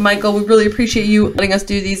celebration with Michael. We really appreciate you letting us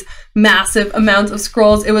do these massive amounts of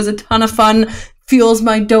scrolls. It was a ton of fun. fuels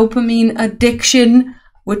my dopamine addiction,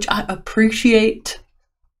 which I appreciate.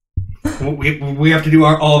 We have to do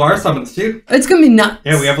all of our summons too. It's gonna be nuts.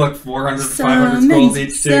 Yeah, we have like 400 to 500 scrolls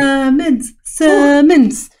each too. Summons. So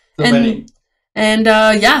many. And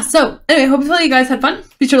yeah, so anyway, hopefully you guys had fun.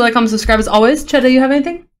 Be sure to like, comment, subscribe as always. Cheddar, you have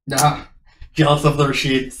anything? Nah. Jealous of the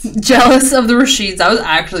Rashids. Jealous of the Rashids. That was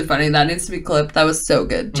actually funny. That needs to be clipped. That was so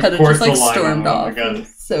good. Cheddar just like stormed off. Oh my God.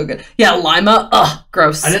 So good. Yeah, Lima. Ugh,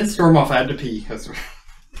 gross. I didn't storm off. I had to pee.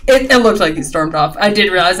 It looked like he stormed off. I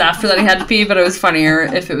did realize after that he had to pee, but it was funnier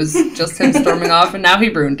if it was just him storming off, and now he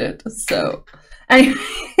ruined it. So, anyway,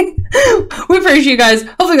 we appreciate you guys.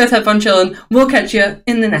 Hopefully you guys had fun chilling. We'll catch you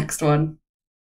in the next one.